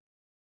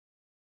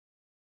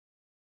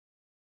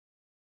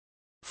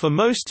 For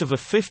most of a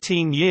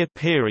 15-year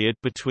period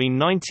between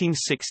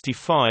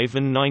 1965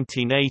 and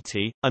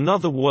 1980,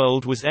 Another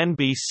World was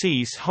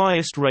NBC's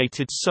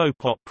highest-rated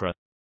soap opera.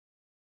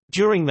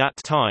 During that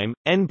time,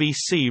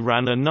 NBC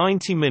ran a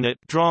 90-minute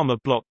drama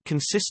block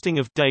consisting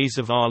of Days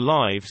of Our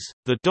Lives,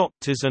 The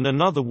Doctors and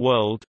Another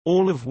World,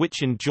 all of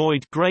which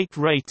enjoyed great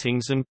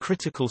ratings and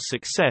critical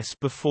success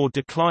before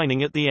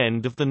declining at the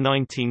end of the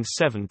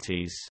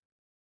 1970s.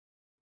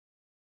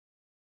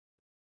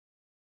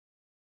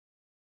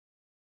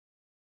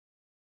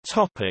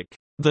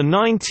 The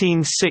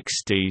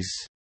 1960s.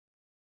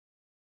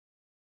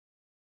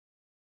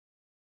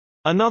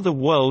 Another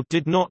World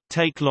did not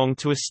take long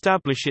to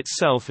establish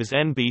itself as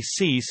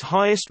NBC's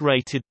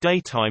highest-rated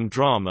daytime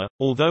drama,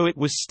 although it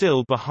was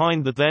still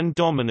behind the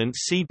then-dominant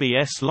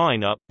CBS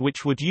lineup,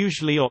 which would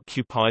usually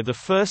occupy the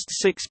first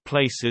 6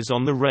 places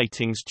on the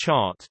ratings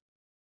chart.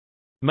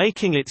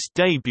 Making its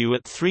debut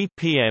at 3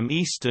 p.m.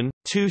 Eastern,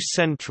 2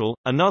 Central,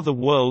 Another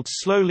World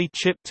slowly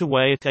chipped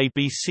away at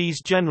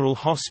ABC's General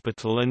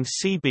Hospital and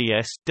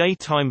CBS'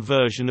 daytime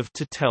version of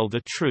To Tell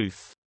the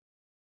Truth.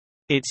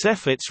 Its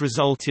efforts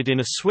resulted in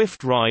a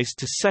swift rise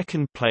to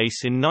second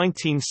place in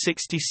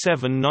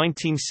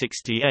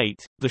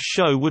 1967–1968. The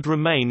show would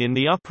remain in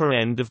the upper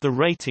end of the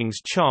ratings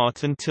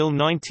chart until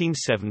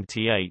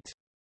 1978.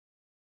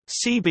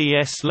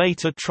 CBS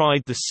later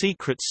tried The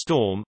Secret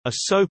Storm, a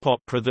soap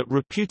opera that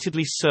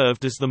reputedly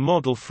served as the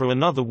model for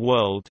Another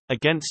World,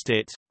 against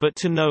it, but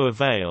to no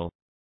avail.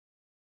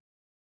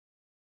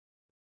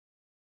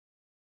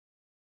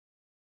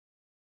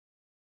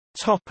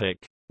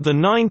 The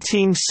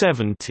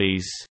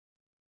 1970s.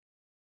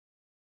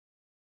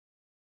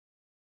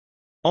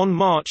 On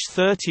March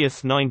 30,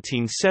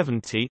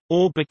 1970,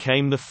 OR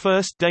became the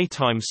first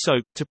daytime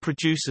soap to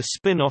produce a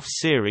spin-off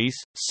series,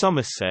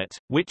 Somerset,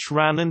 which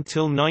ran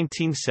until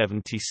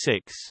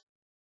 1976.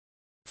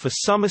 For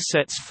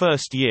Somerset's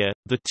first year,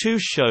 the two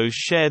shows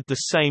shared the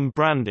same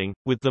branding,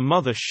 with the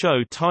mother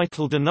show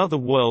titled Another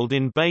World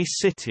in Bay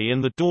City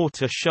and the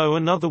daughter show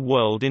Another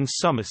World in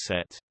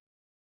Somerset.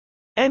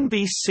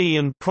 NBC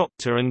and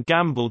Procter &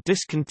 Gamble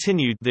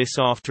discontinued this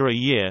after a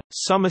year.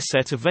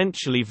 Somerset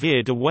eventually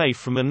veered away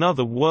from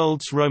Another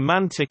World's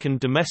romantic and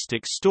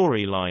domestic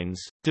storylines,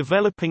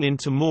 developing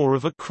into more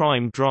of a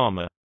crime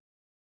drama.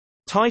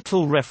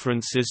 Title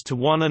references to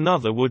one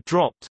another were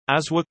dropped,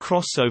 as were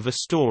crossover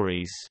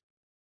stories.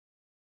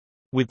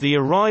 With the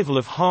arrival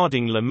of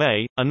Harding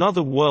LeMay,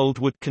 Another World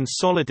would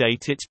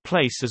consolidate its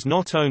place as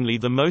not only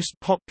the most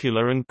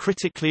popular and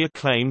critically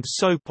acclaimed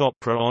soap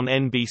opera on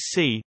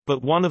NBC,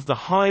 but one of the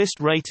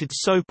highest-rated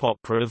soap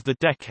opera of the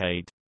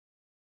decade.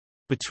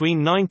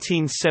 Between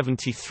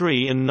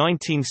 1973 and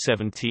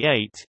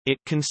 1978, it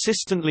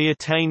consistently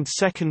attained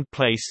second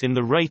place in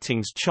the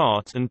ratings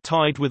chart and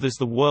tied with As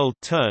the World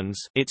Turns,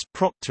 its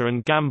Procter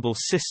 & Gamble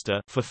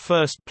sister, for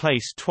first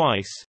place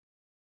twice.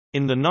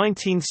 In the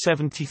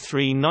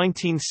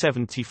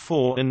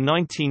 1973–1974 and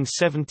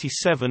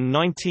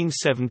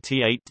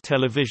 1977–1978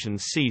 television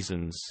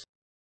seasons.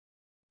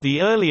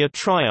 The earlier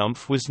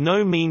triumph was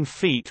no mean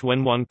feat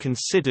when one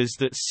considers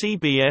that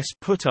CBS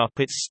put up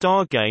its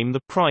star game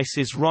The Price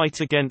is Right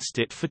against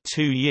it for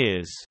 2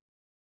 years.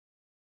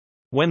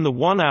 When the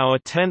 1-hour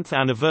 10th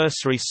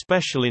anniversary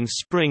special in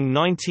spring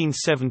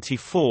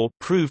 1974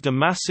 proved a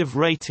massive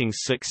ratings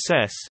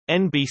success,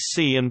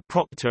 NBC and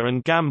Procter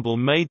 & Gamble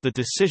made the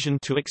decision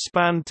to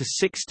expand to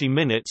 60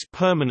 minutes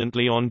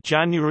permanently on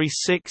January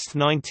 6,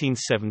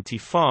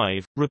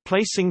 1975,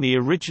 replacing the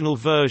original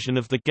version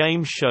of the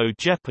game show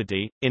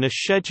Jeopardy! In a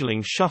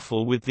scheduling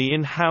shuffle with the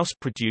in-house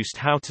produced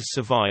How to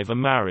Survive a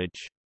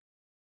Marriage.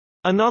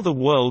 Another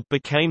World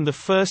became the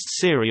first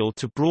serial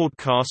to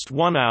broadcast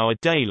 1 hour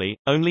daily,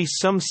 only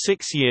some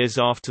 6 years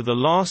after the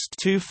last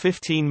two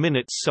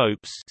 15-minute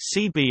soaps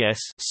CBS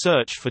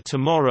Search for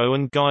Tomorrow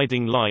and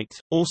Guiding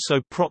Light, also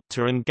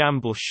Procter &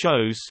 Gamble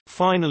shows,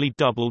 finally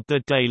doubled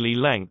their daily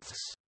lengths.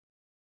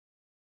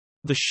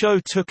 The show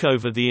took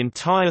over the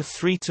entire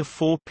 3 to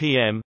 4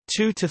 p.m.,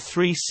 2 to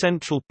 3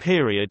 Central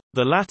period,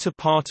 the latter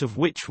part of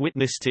which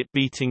witnessed it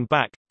beating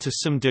back, to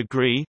some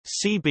degree,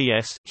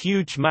 CBS'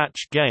 Huge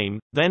Match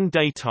Game, then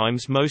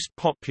daytime's most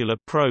popular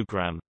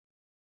program.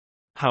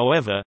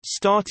 However,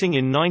 starting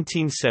in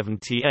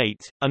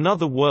 1978,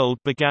 Another World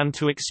began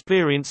to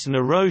experience an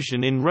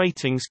erosion in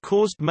ratings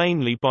caused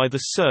mainly by the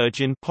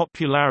surge in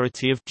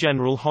popularity of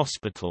General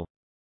Hospital.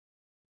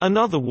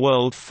 Another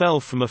World fell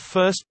from a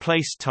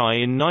first-place tie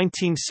in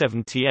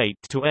 1978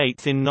 to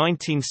 8th in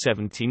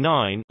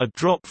 1979, a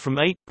drop from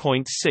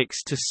 8.6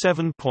 to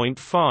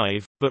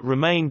 7.5, but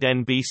remained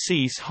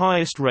NBC's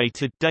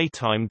highest-rated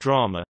daytime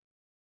drama.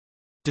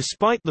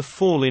 Despite the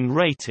fall in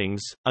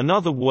ratings,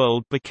 Another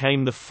World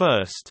became the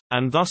first,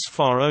 and thus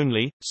far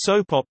only,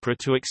 soap opera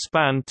to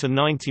expand to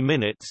 90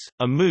 minutes,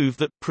 a move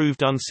that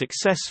proved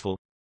unsuccessful.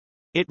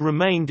 It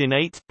remained in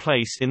 8th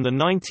place in the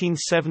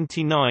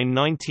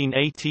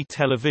 1979–1980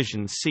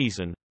 television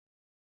season.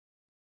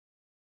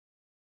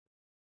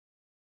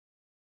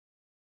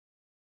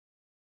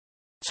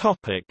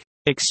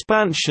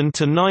 Expansion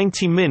to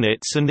 90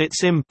 minutes and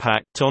its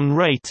impact on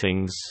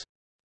ratings.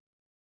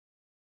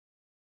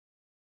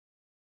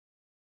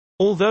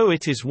 Although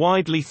it is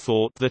widely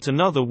thought that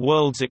Another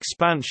World's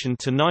expansion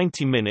to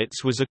 90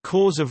 minutes was a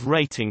cause of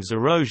ratings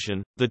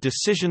erosion, the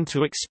decision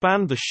to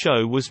expand the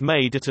show was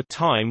made at a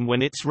time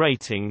when its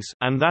ratings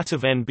and that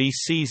of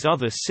NBC's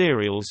other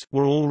serials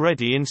were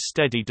already in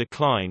steady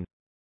decline.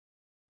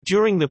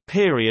 During the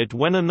period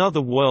when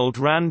Another World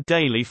ran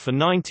daily for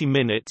 90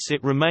 minutes,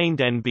 it remained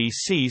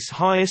NBC's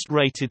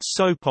highest-rated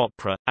soap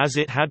opera, as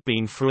it had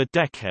been for a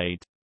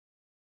decade.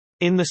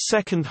 In the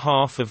second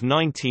half of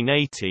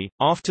 1980,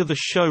 after the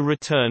show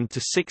returned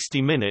to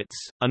 60 minutes,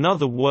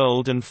 Another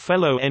World and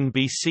fellow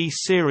NBC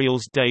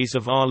serials Days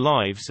of Our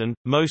Lives and,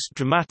 most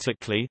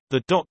dramatically,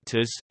 The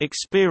Doctors,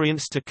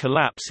 experienced a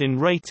collapse in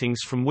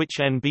ratings from which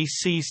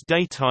NBC's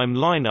daytime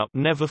lineup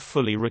never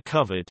fully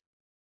recovered.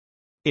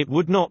 It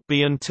would not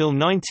be until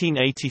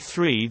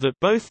 1983 that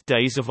both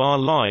Days of Our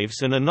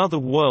Lives and Another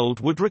World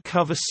would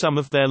recover some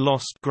of their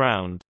lost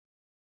ground.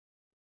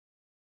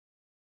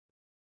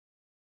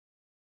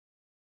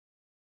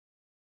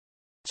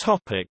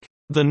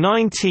 The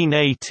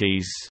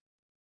 1980s.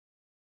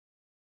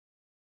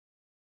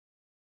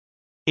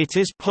 It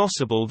is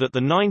possible that the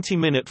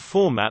 90-minute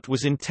format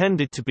was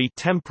intended to be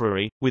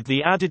temporary, with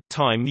the added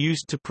time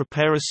used to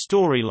prepare a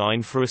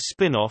storyline for a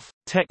spin-off,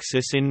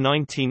 Texas in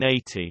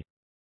 1980.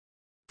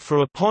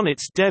 For upon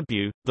its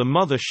debut, the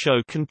mother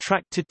show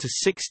contracted to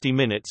 60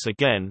 minutes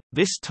again,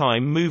 this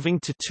time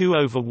moving to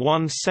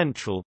 2/1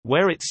 Central,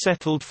 where it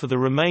settled for the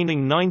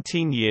remaining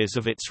 19 years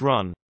of its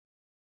run.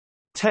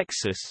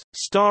 Texas,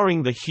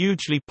 starring the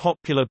hugely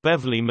popular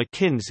Beverly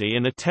McKinsey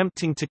and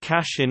attempting to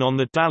cash in on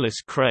the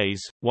Dallas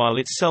craze, while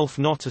itself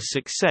not a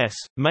success,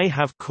 may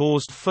have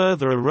caused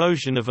further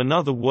erosion of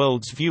Another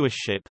World's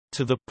viewership,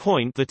 to the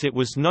point that it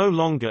was no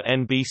longer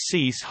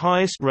NBC's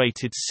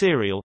highest-rated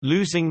serial,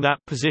 losing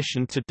that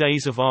position to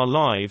Days of Our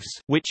Lives,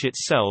 which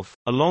itself,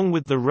 along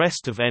with the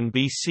rest of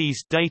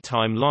NBC's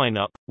daytime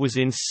lineup, was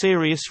in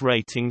serious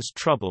ratings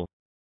trouble.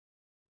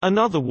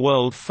 Another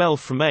World fell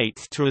from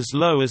 8th to as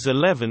low as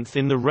 11th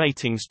in the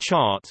ratings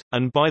chart,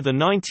 and by the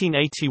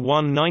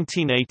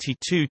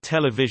 1981–1982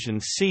 television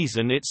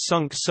season it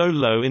sunk so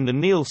low in the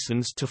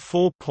Nielsen's to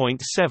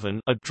 4.7,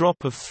 a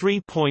drop of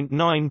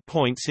 3.9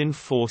 points in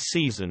 4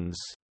 seasons.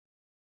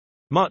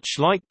 Much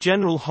like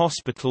General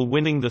Hospital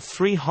winning the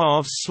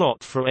 3/2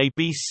 slot for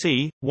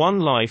ABC, One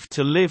Life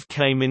to Live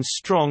came in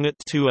strong at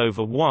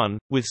 2/1,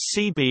 with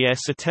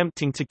CBS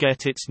attempting to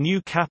get its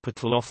new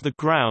capital off the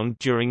ground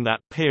during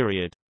that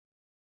period.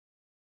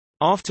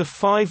 After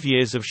 5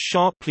 years of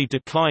sharply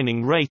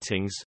declining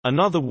ratings,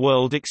 Another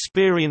World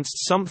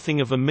experienced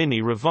something of a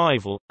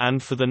mini-revival,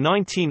 and for the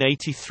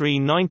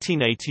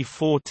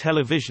 1983–1984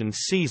 television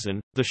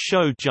season, the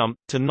show jumped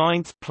to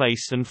 9th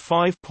place and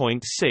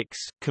 5.6,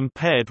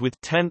 compared with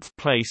 10th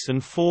place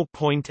and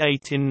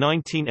 4.8 in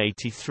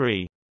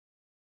 1983.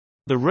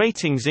 The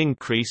ratings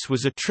increase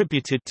was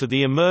attributed to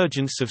the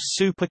emergence of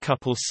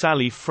supercouple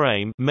Sally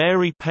Frame,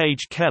 Mary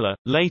Page Keller,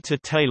 later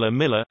Taylor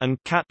Miller,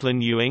 and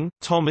Caitlin Ewing,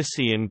 Thomas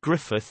Ian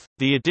Griffith,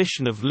 the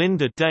addition of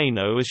Linda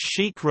Dano as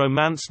chic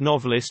romance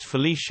novelist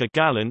Felicia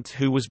Gallant,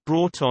 who was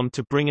brought on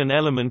to bring an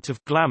element of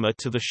glamour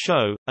to the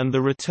show, and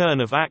the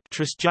return of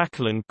actress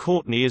Jacqueline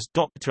Courtney as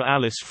Dr.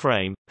 Alice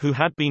Frame, who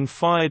had been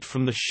fired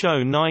from the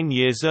show 9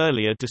 years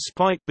earlier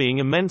despite being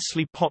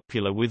immensely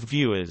popular with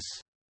viewers.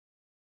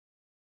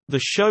 The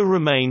show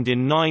remained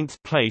in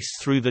 9th place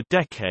through the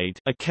decade,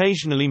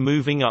 occasionally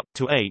moving up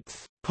to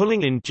 8th,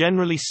 pulling in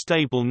generally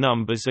stable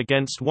numbers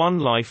against One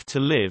Life to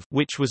Live,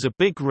 which was a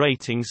big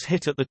ratings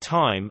hit at the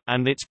time,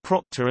 and its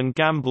Procter &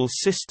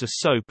 Gamble's sister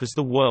soap As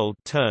the World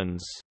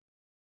Turns.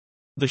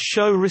 The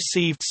show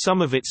received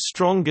some of its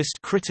strongest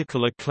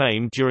critical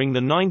acclaim during the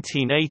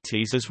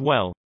 1980s as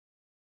well.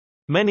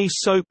 Many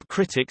soap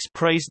critics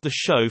praised the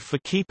show for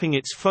keeping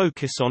its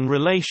focus on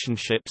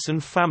relationships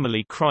and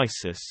family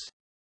crisis.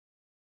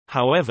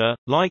 However,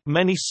 like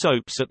many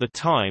soaps at the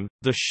time,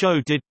 the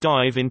show did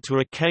dive into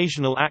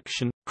occasional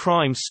action,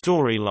 crime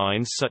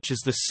storylines such as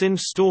the Sin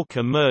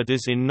Stalker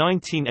murders in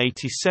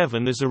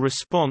 1987 as a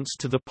response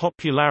to the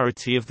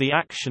popularity of the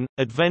action,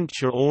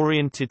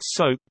 adventure-oriented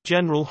soap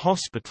General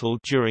Hospital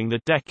during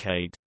the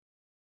decade.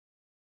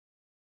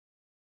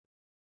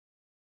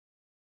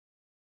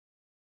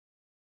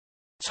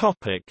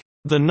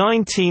 The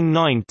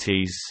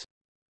 1990s.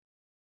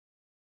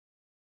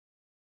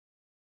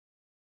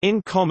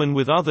 In common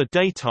with other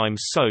daytime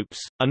soaps,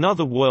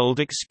 Another World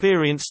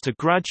experienced a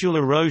gradual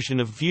erosion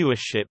of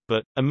viewership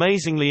but,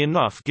 amazingly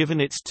enough given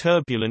its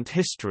turbulent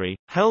history,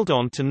 held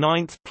on to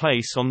 9th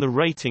place on the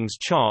ratings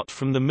chart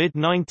from the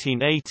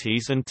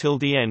mid-1980s until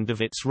the end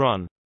of its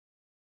run.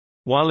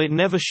 While it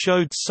never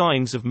showed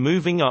signs of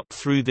moving up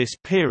through this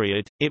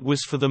period, it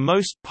was for the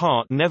most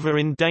part never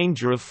in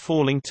danger of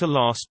falling to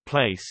last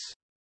place.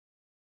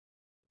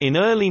 In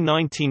early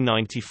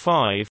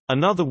 1995,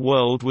 Another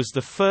World was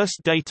the first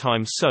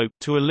daytime soap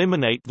to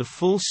eliminate the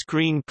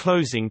full-screen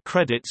closing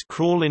credits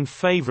crawl in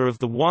favor of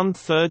the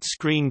one-third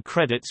screen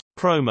credits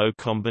promo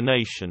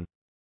combination.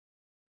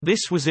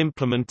 This was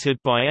implemented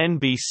by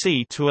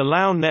NBC to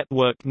allow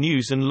network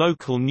news and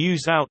local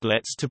news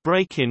outlets to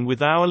break in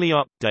with hourly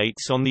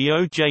updates on the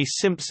O.J.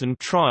 Simpson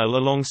trial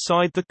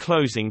alongside the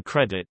closing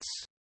credits.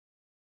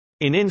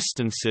 In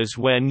instances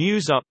where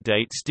news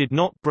updates did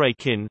not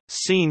break in,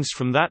 scenes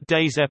from that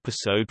day's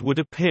episode would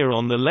appear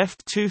on the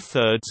left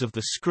two-thirds of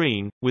the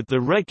screen, with the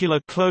regular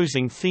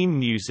closing theme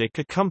music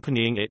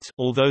accompanying it,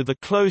 although the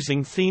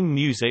closing theme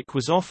music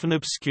was often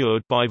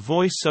obscured by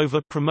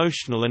voice-over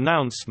promotional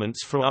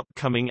announcements for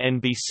upcoming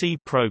NBC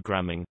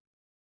programming.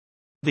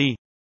 The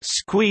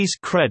 "squeeze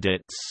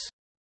credits"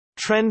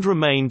 trend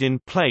remained in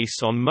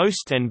place on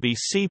most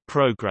NBC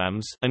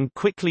programs and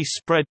quickly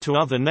spread to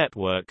other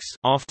networks.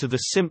 After the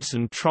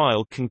Simpson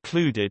trial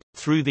concluded,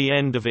 through the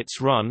end of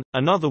its run,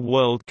 Another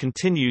World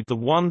continued the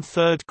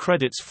one-third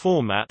credits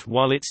format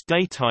while its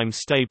daytime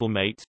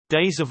stablemate,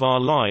 Days of Our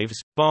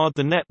Lives, barred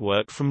the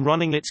network from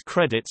running its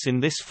credits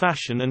in this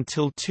fashion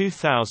until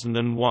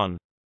 2001.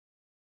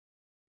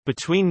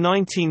 Between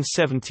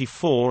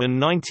 1974 and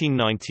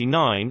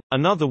 1999,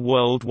 Another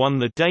World won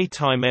the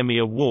Daytime Emmy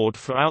Award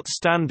for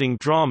Outstanding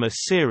Drama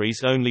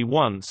Series only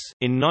once,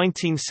 in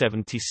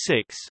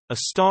 1976, a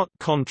stark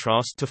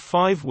contrast to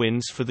 5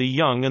 wins for The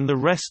Young and the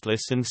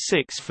Restless and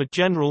 6 for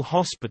General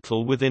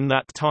Hospital within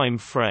that time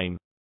frame.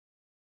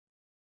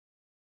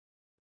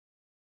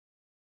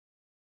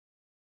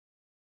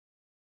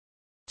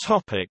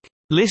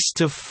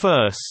 List of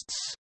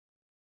firsts.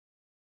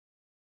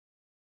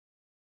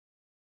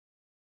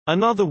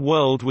 Another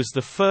World was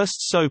the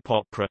first soap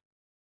opera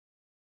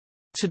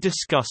to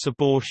discuss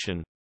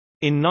abortion.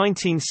 In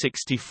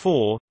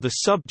 1964, the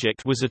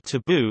subject was a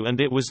taboo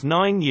and it was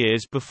 9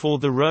 years before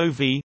the Roe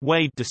v.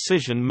 Wade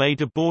decision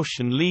made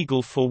abortion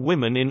legal for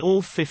women in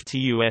all 50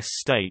 U.S.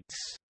 states.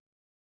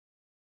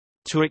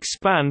 To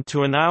expand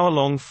to an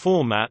hour-long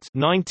format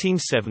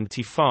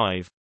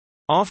 1975.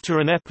 After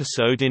an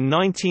episode in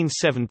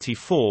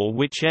 1974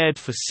 which aired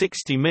for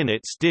 60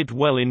 minutes did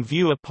well in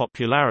viewer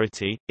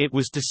popularity, it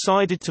was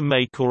decided to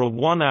make a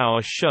 1-hour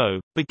show,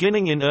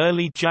 beginning in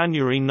early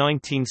January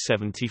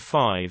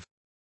 1975.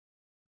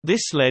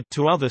 This led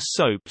to other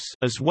soaps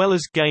as well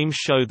as game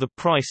show The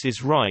Price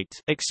is Right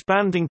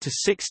expanding to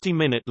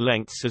 60-minute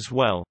lengths as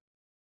well.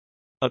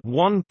 At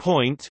one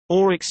point,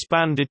 or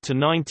expanded to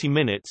 90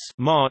 minutes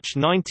March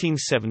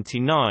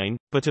 1979,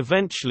 but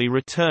eventually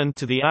returned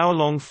to the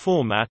hour-long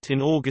format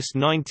in August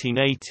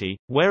 1980,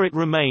 where it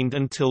remained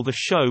until the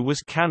show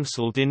was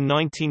cancelled in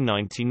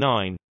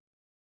 1999.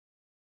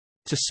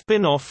 To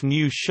spin off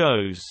new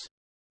shows.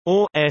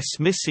 Or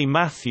Missy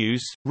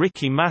Matthews,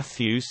 Ricky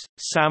Matthews,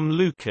 Sam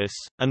Lucas,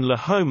 and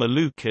Lahoma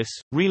Lucas,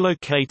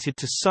 relocated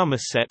to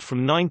Somerset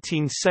from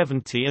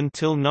 1970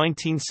 until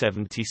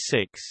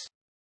 1976.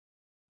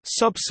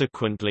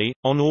 Subsequently,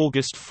 on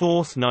August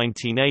 4,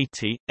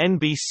 1980,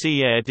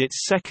 NBC aired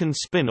its second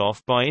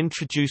spin-off by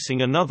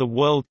introducing Another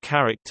World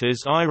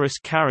characters Iris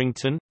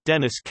Carrington,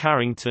 Dennis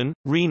Carrington,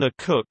 Rena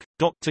Cook,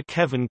 Dr.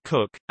 Kevin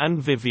Cook,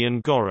 and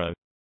Vivian Gorrow.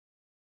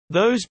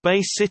 Those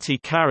Bay City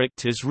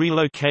characters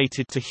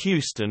relocated to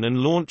Houston and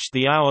launched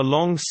the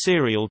hour-long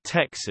serial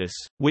Texas,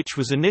 which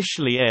was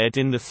initially aired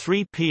in the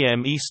 3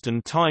 p.m.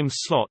 Eastern Time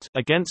slot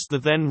against the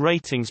then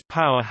ratings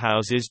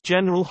powerhouses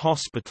General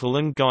Hospital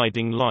and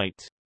Guiding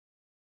Light.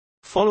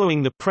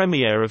 Following the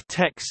premiere of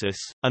Texas,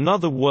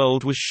 Another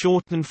World was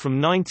shortened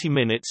from 90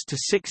 minutes to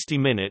 60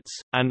 minutes,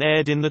 and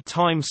aired in the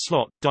time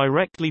slot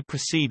directly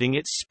preceding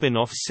its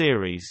spin-off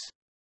series.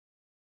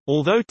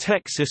 Although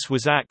Texas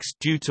was axed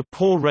due to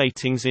poor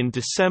ratings in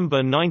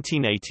December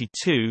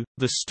 1982,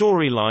 the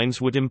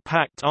storylines would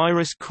impact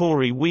Iris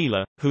Corey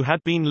Wheeler, who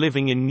had been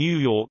living in New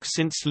York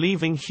since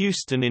leaving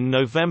Houston in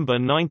November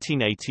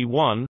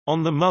 1981,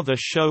 on the mother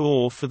show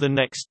or for the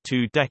next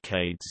 2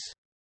 decades.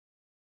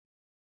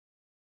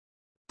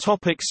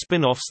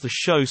 Spin-offs. The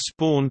show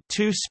spawned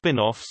 2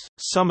 spin-offs,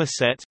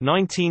 Somerset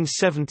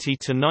 1970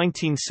 to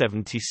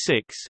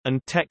 1976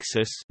 and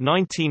Texas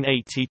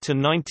 1980 to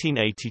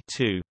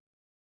 1982.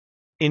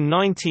 In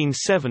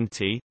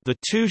 1970, the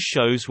 2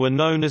 shows were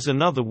known as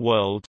Another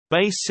World,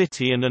 Bay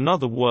City and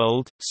Another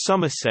World,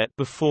 Somerset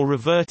before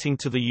reverting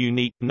to the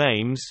unique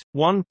names.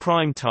 One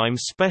primetime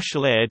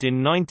special aired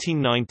in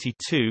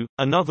 1992,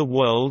 Another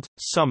World,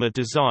 Summer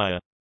Desire.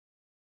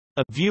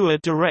 A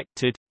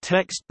viewer-directed,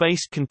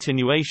 text-based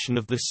continuation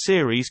of the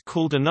series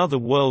called Another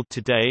World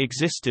Today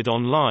existed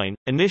online,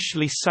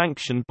 initially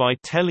sanctioned by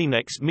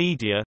Telenex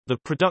Media, the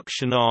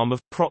production arm of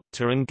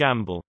Procter &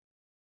 Gamble.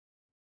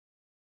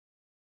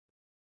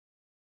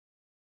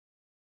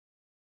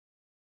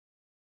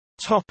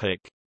 Topic: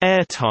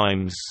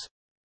 Airtimes.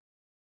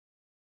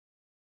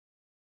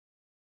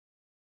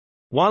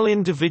 While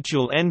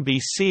individual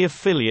NBC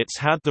affiliates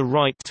had the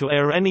right to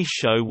air any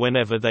show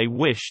whenever they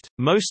wished,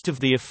 most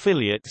of the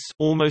affiliates,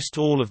 almost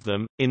all of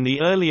them, in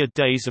the earlier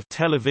days of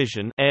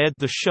television, aired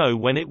the show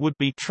when it would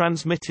be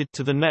transmitted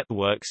to the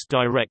network's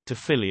direct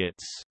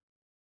affiliates.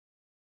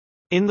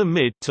 In the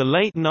mid to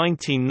late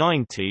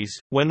 1990s,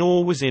 when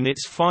AW was in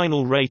its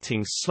final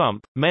ratings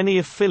slump, many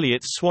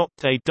affiliates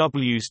swapped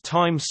AW's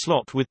time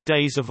slot with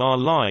Days of Our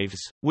Lives,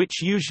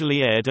 which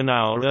usually aired an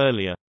hour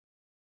earlier.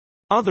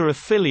 Other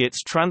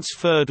affiliates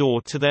transferred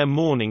AW to their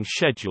morning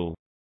schedule.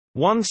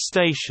 One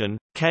station,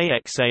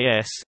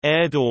 KXAS,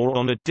 aired AW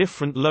on a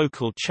different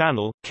local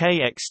channel,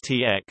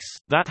 KXTX,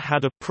 that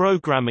had a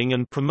programming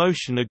and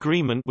promotion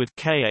agreement with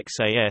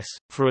KXAS,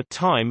 for a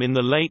time in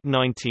the late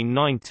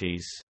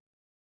 1990s.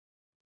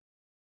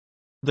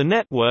 The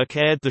network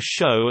aired the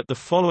show at the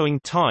following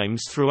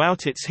times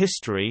throughout its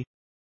history: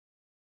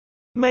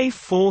 May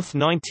 4,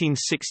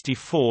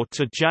 1964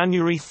 to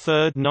January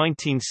 3,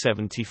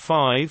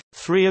 1975,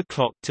 3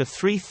 o'clock to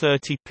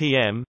 3:30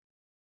 p.m.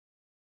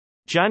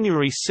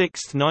 January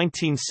 6,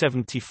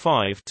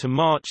 1975 to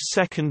March 2,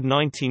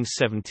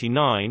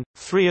 1979,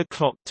 3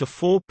 o'clock to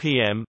 4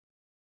 p.m.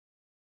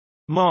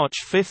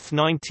 March 5,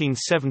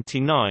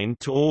 1979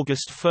 to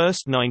August 1,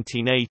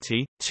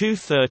 1980,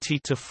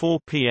 2:30 to 4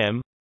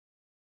 p.m.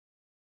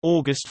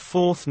 August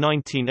 4,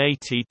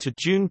 1980 to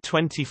June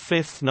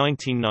 25,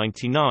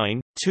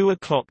 1999, 2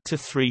 o'clock to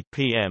 3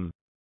 p.m.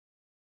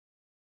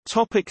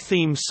 Topic: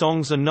 theme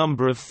songs. A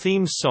number of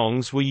theme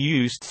songs were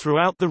used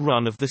throughout the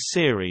run of the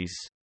series.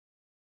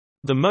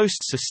 The most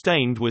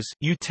sustained was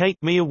You Take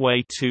Me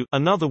Away to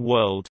Another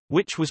World,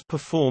 which was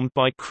performed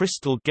by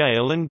Crystal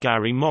Gayle and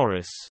Gary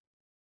Morris.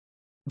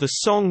 The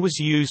song was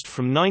used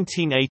from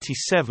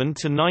 1987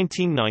 to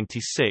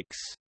 1996.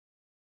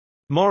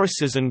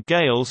 Morris's and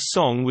Gayle's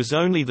song was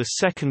only the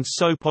second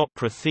soap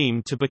opera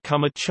theme to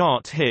become a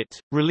chart hit.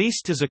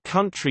 Released as a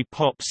country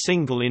pop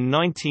single in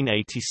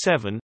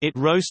 1987, it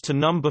rose to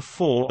number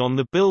 4 on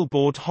the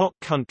Billboard Hot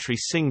Country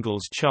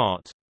Singles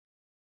chart.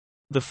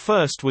 The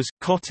first was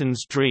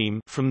Cotton's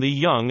Dream from The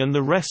Young and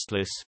the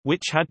Restless,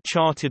 which had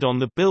charted on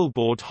the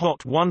Billboard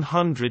Hot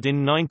 100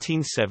 in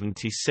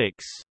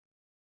 1976.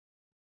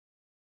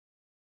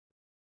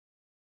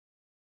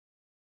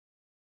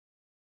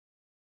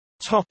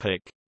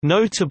 Topic: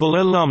 Notable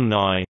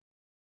alumni.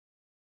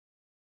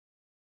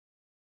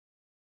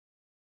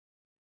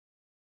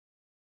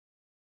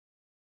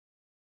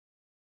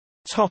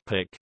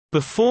 Topic: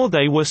 Before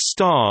they were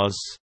stars.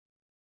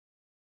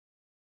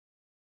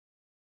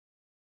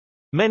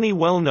 Many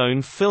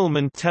well-known film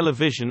and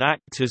television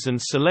actors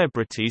and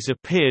celebrities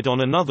appeared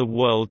on Another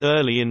World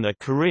early in their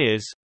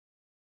careers.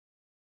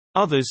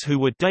 Others who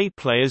were day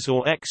players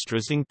or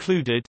extras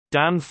included,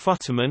 Dan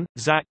Futterman,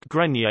 Zach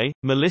Grenier,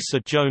 Melissa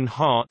Joan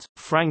Hart,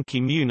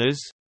 Frankie Muniz,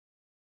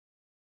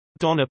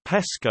 Donna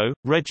Pesco,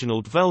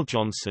 Reginald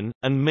VelJohnson,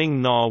 and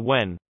Ming-Na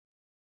Wen.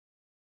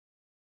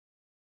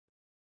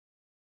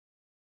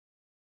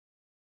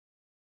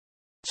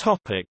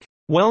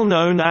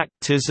 Well-known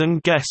actors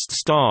and guest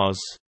stars.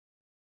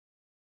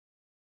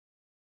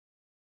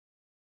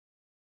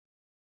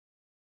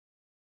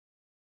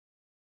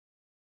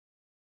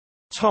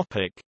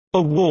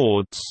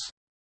 Awards.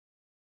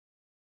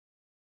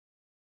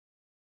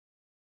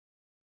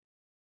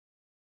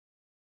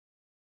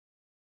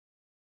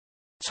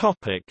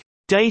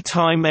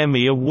 Daytime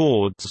Emmy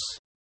Awards.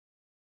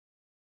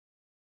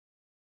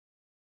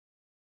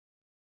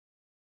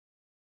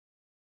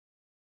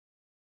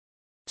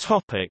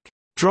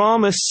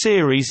 Drama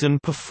series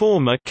and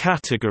performer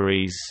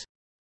categories.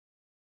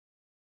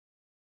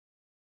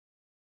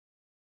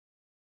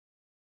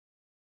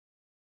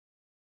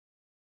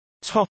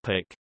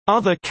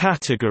 Other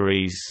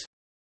categories.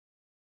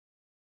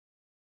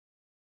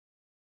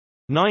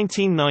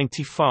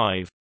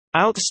 1995.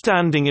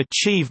 Outstanding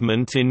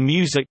Achievement in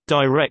Music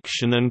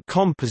Direction and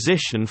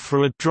Composition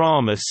for a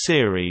Drama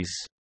Series.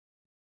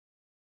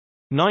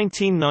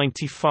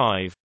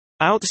 1995.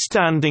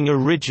 Outstanding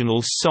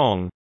Original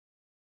Song.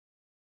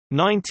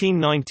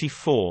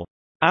 1994.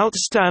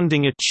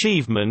 Outstanding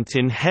Achievement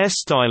in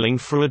Hairstyling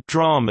for a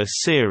Drama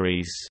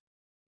Series.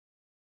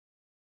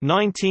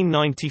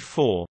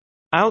 1994.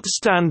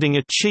 Outstanding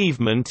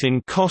Achievement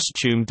in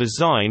Costume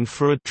Design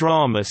for a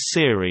Drama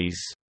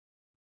Series.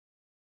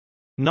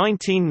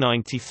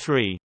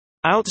 1993.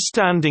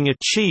 Outstanding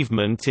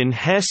Achievement in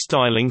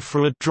Hairstyling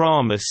for a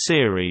Drama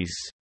Series.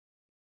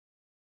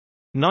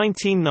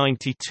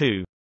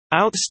 1992.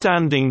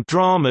 Outstanding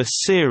Drama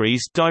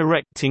Series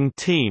Directing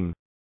Team.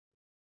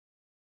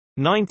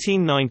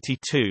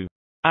 1992.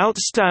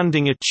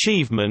 Outstanding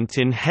Achievement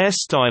in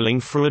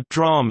Hairstyling for a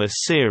Drama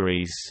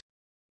Series.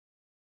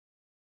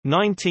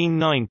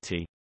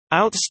 1990.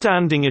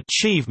 Outstanding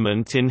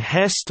Achievement in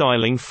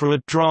Hairstyling for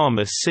a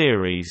Drama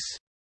Series.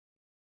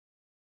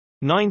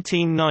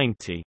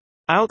 1990.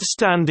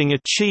 Outstanding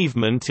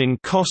Achievement in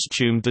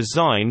Costume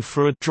Design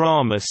for a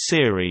Drama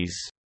Series.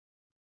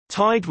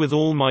 Tied with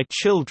All My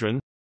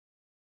Children.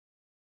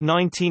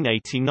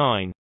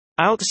 1989.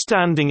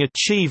 Outstanding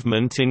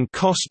Achievement in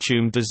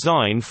Costume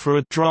Design for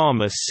a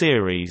Drama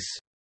Series.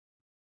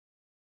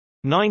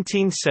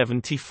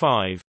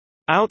 1975.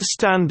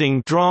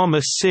 Outstanding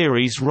Drama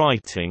Series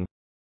Writing.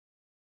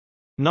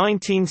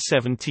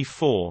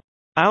 1974.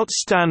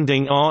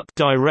 Outstanding Art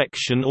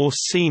Direction or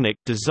Scenic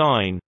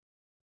Design.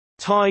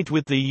 Tied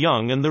with The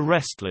Young and the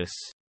Restless.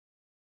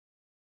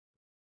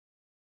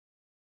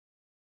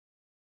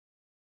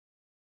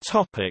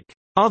 Topic: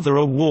 Other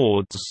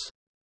awards.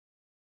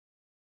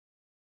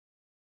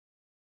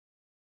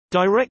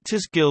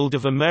 Directors Guild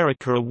of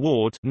America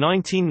Award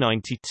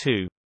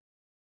 1992.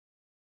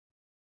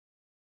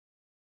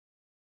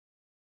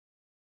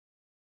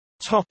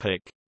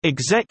 Topic: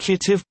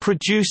 Executive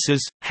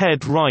Producers,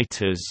 Head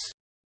Writers.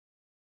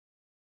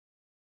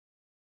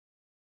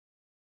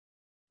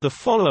 The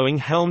following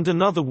helmed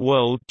Another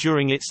World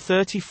during its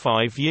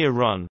 35-year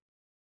run.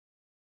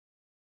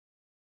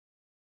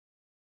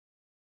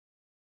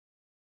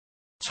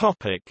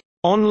 Topic: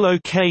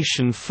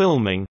 On-location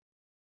filming.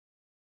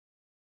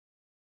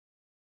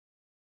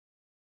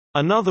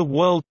 Another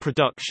World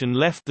production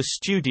left the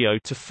studio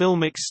to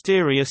film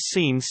exterior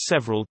scenes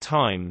several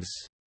times.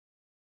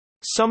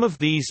 Some of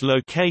these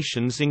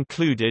locations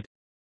included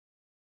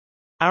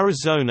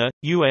Arizona,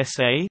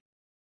 USA;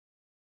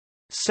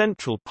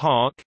 Central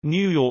Park,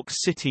 New York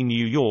City,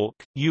 New York,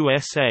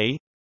 USA;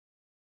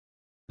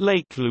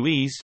 Lake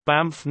Louise,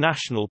 Banff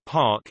National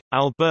Park,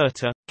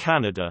 Alberta,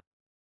 Canada;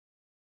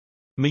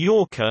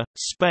 Mallorca,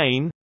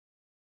 Spain;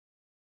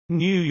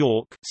 New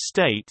York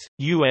State,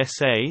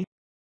 USA;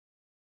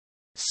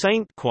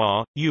 St.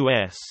 Croix,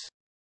 U.S.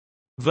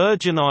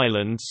 Virgin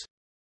Islands;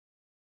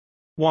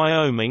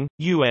 Wyoming,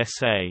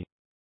 USA.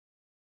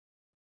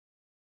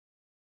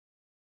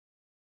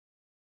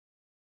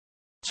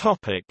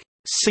 Topic: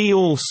 See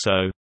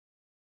also.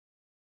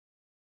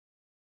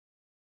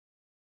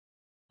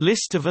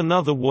 List of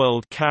Another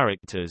World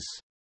characters.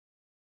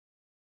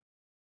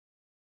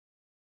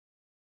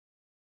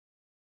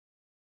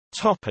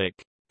 Topic: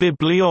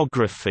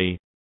 Bibliography.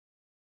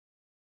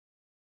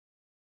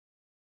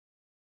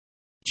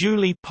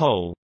 Julie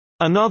Pohl.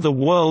 Another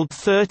World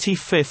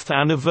 35th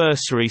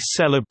Anniversary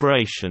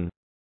Celebration.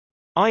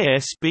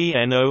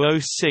 ISBN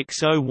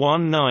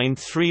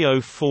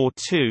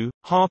 0060193042,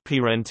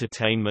 Harper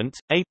Entertainment,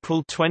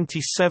 April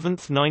 27,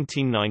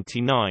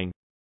 1999.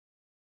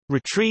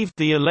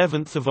 Retrieved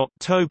 11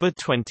 October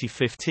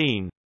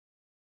 2015.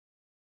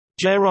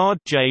 Gerard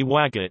J.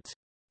 Waggett.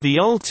 The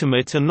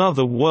Ultimate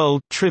Another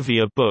World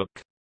Trivia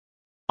Book.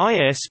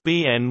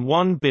 ISBN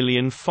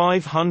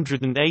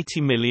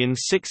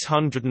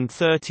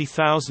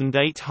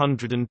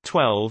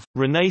 1580630812,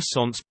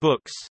 Renaissance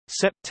Books,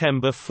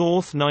 September 4,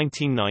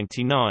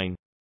 1999.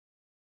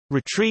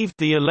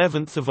 Retrieved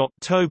 11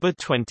 October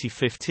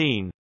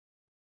 2015.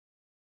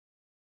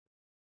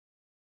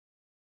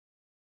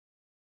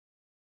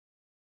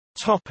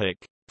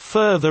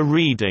 Further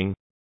reading.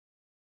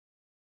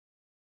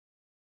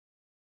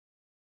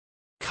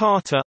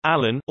 Carter,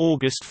 Alan.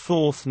 August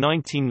 4,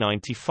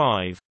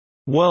 1995.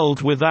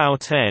 World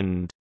Without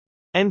End.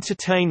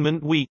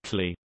 Entertainment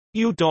Weekly.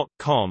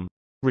 U.com.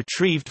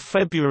 Retrieved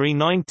February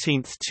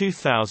 19,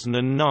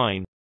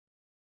 2009.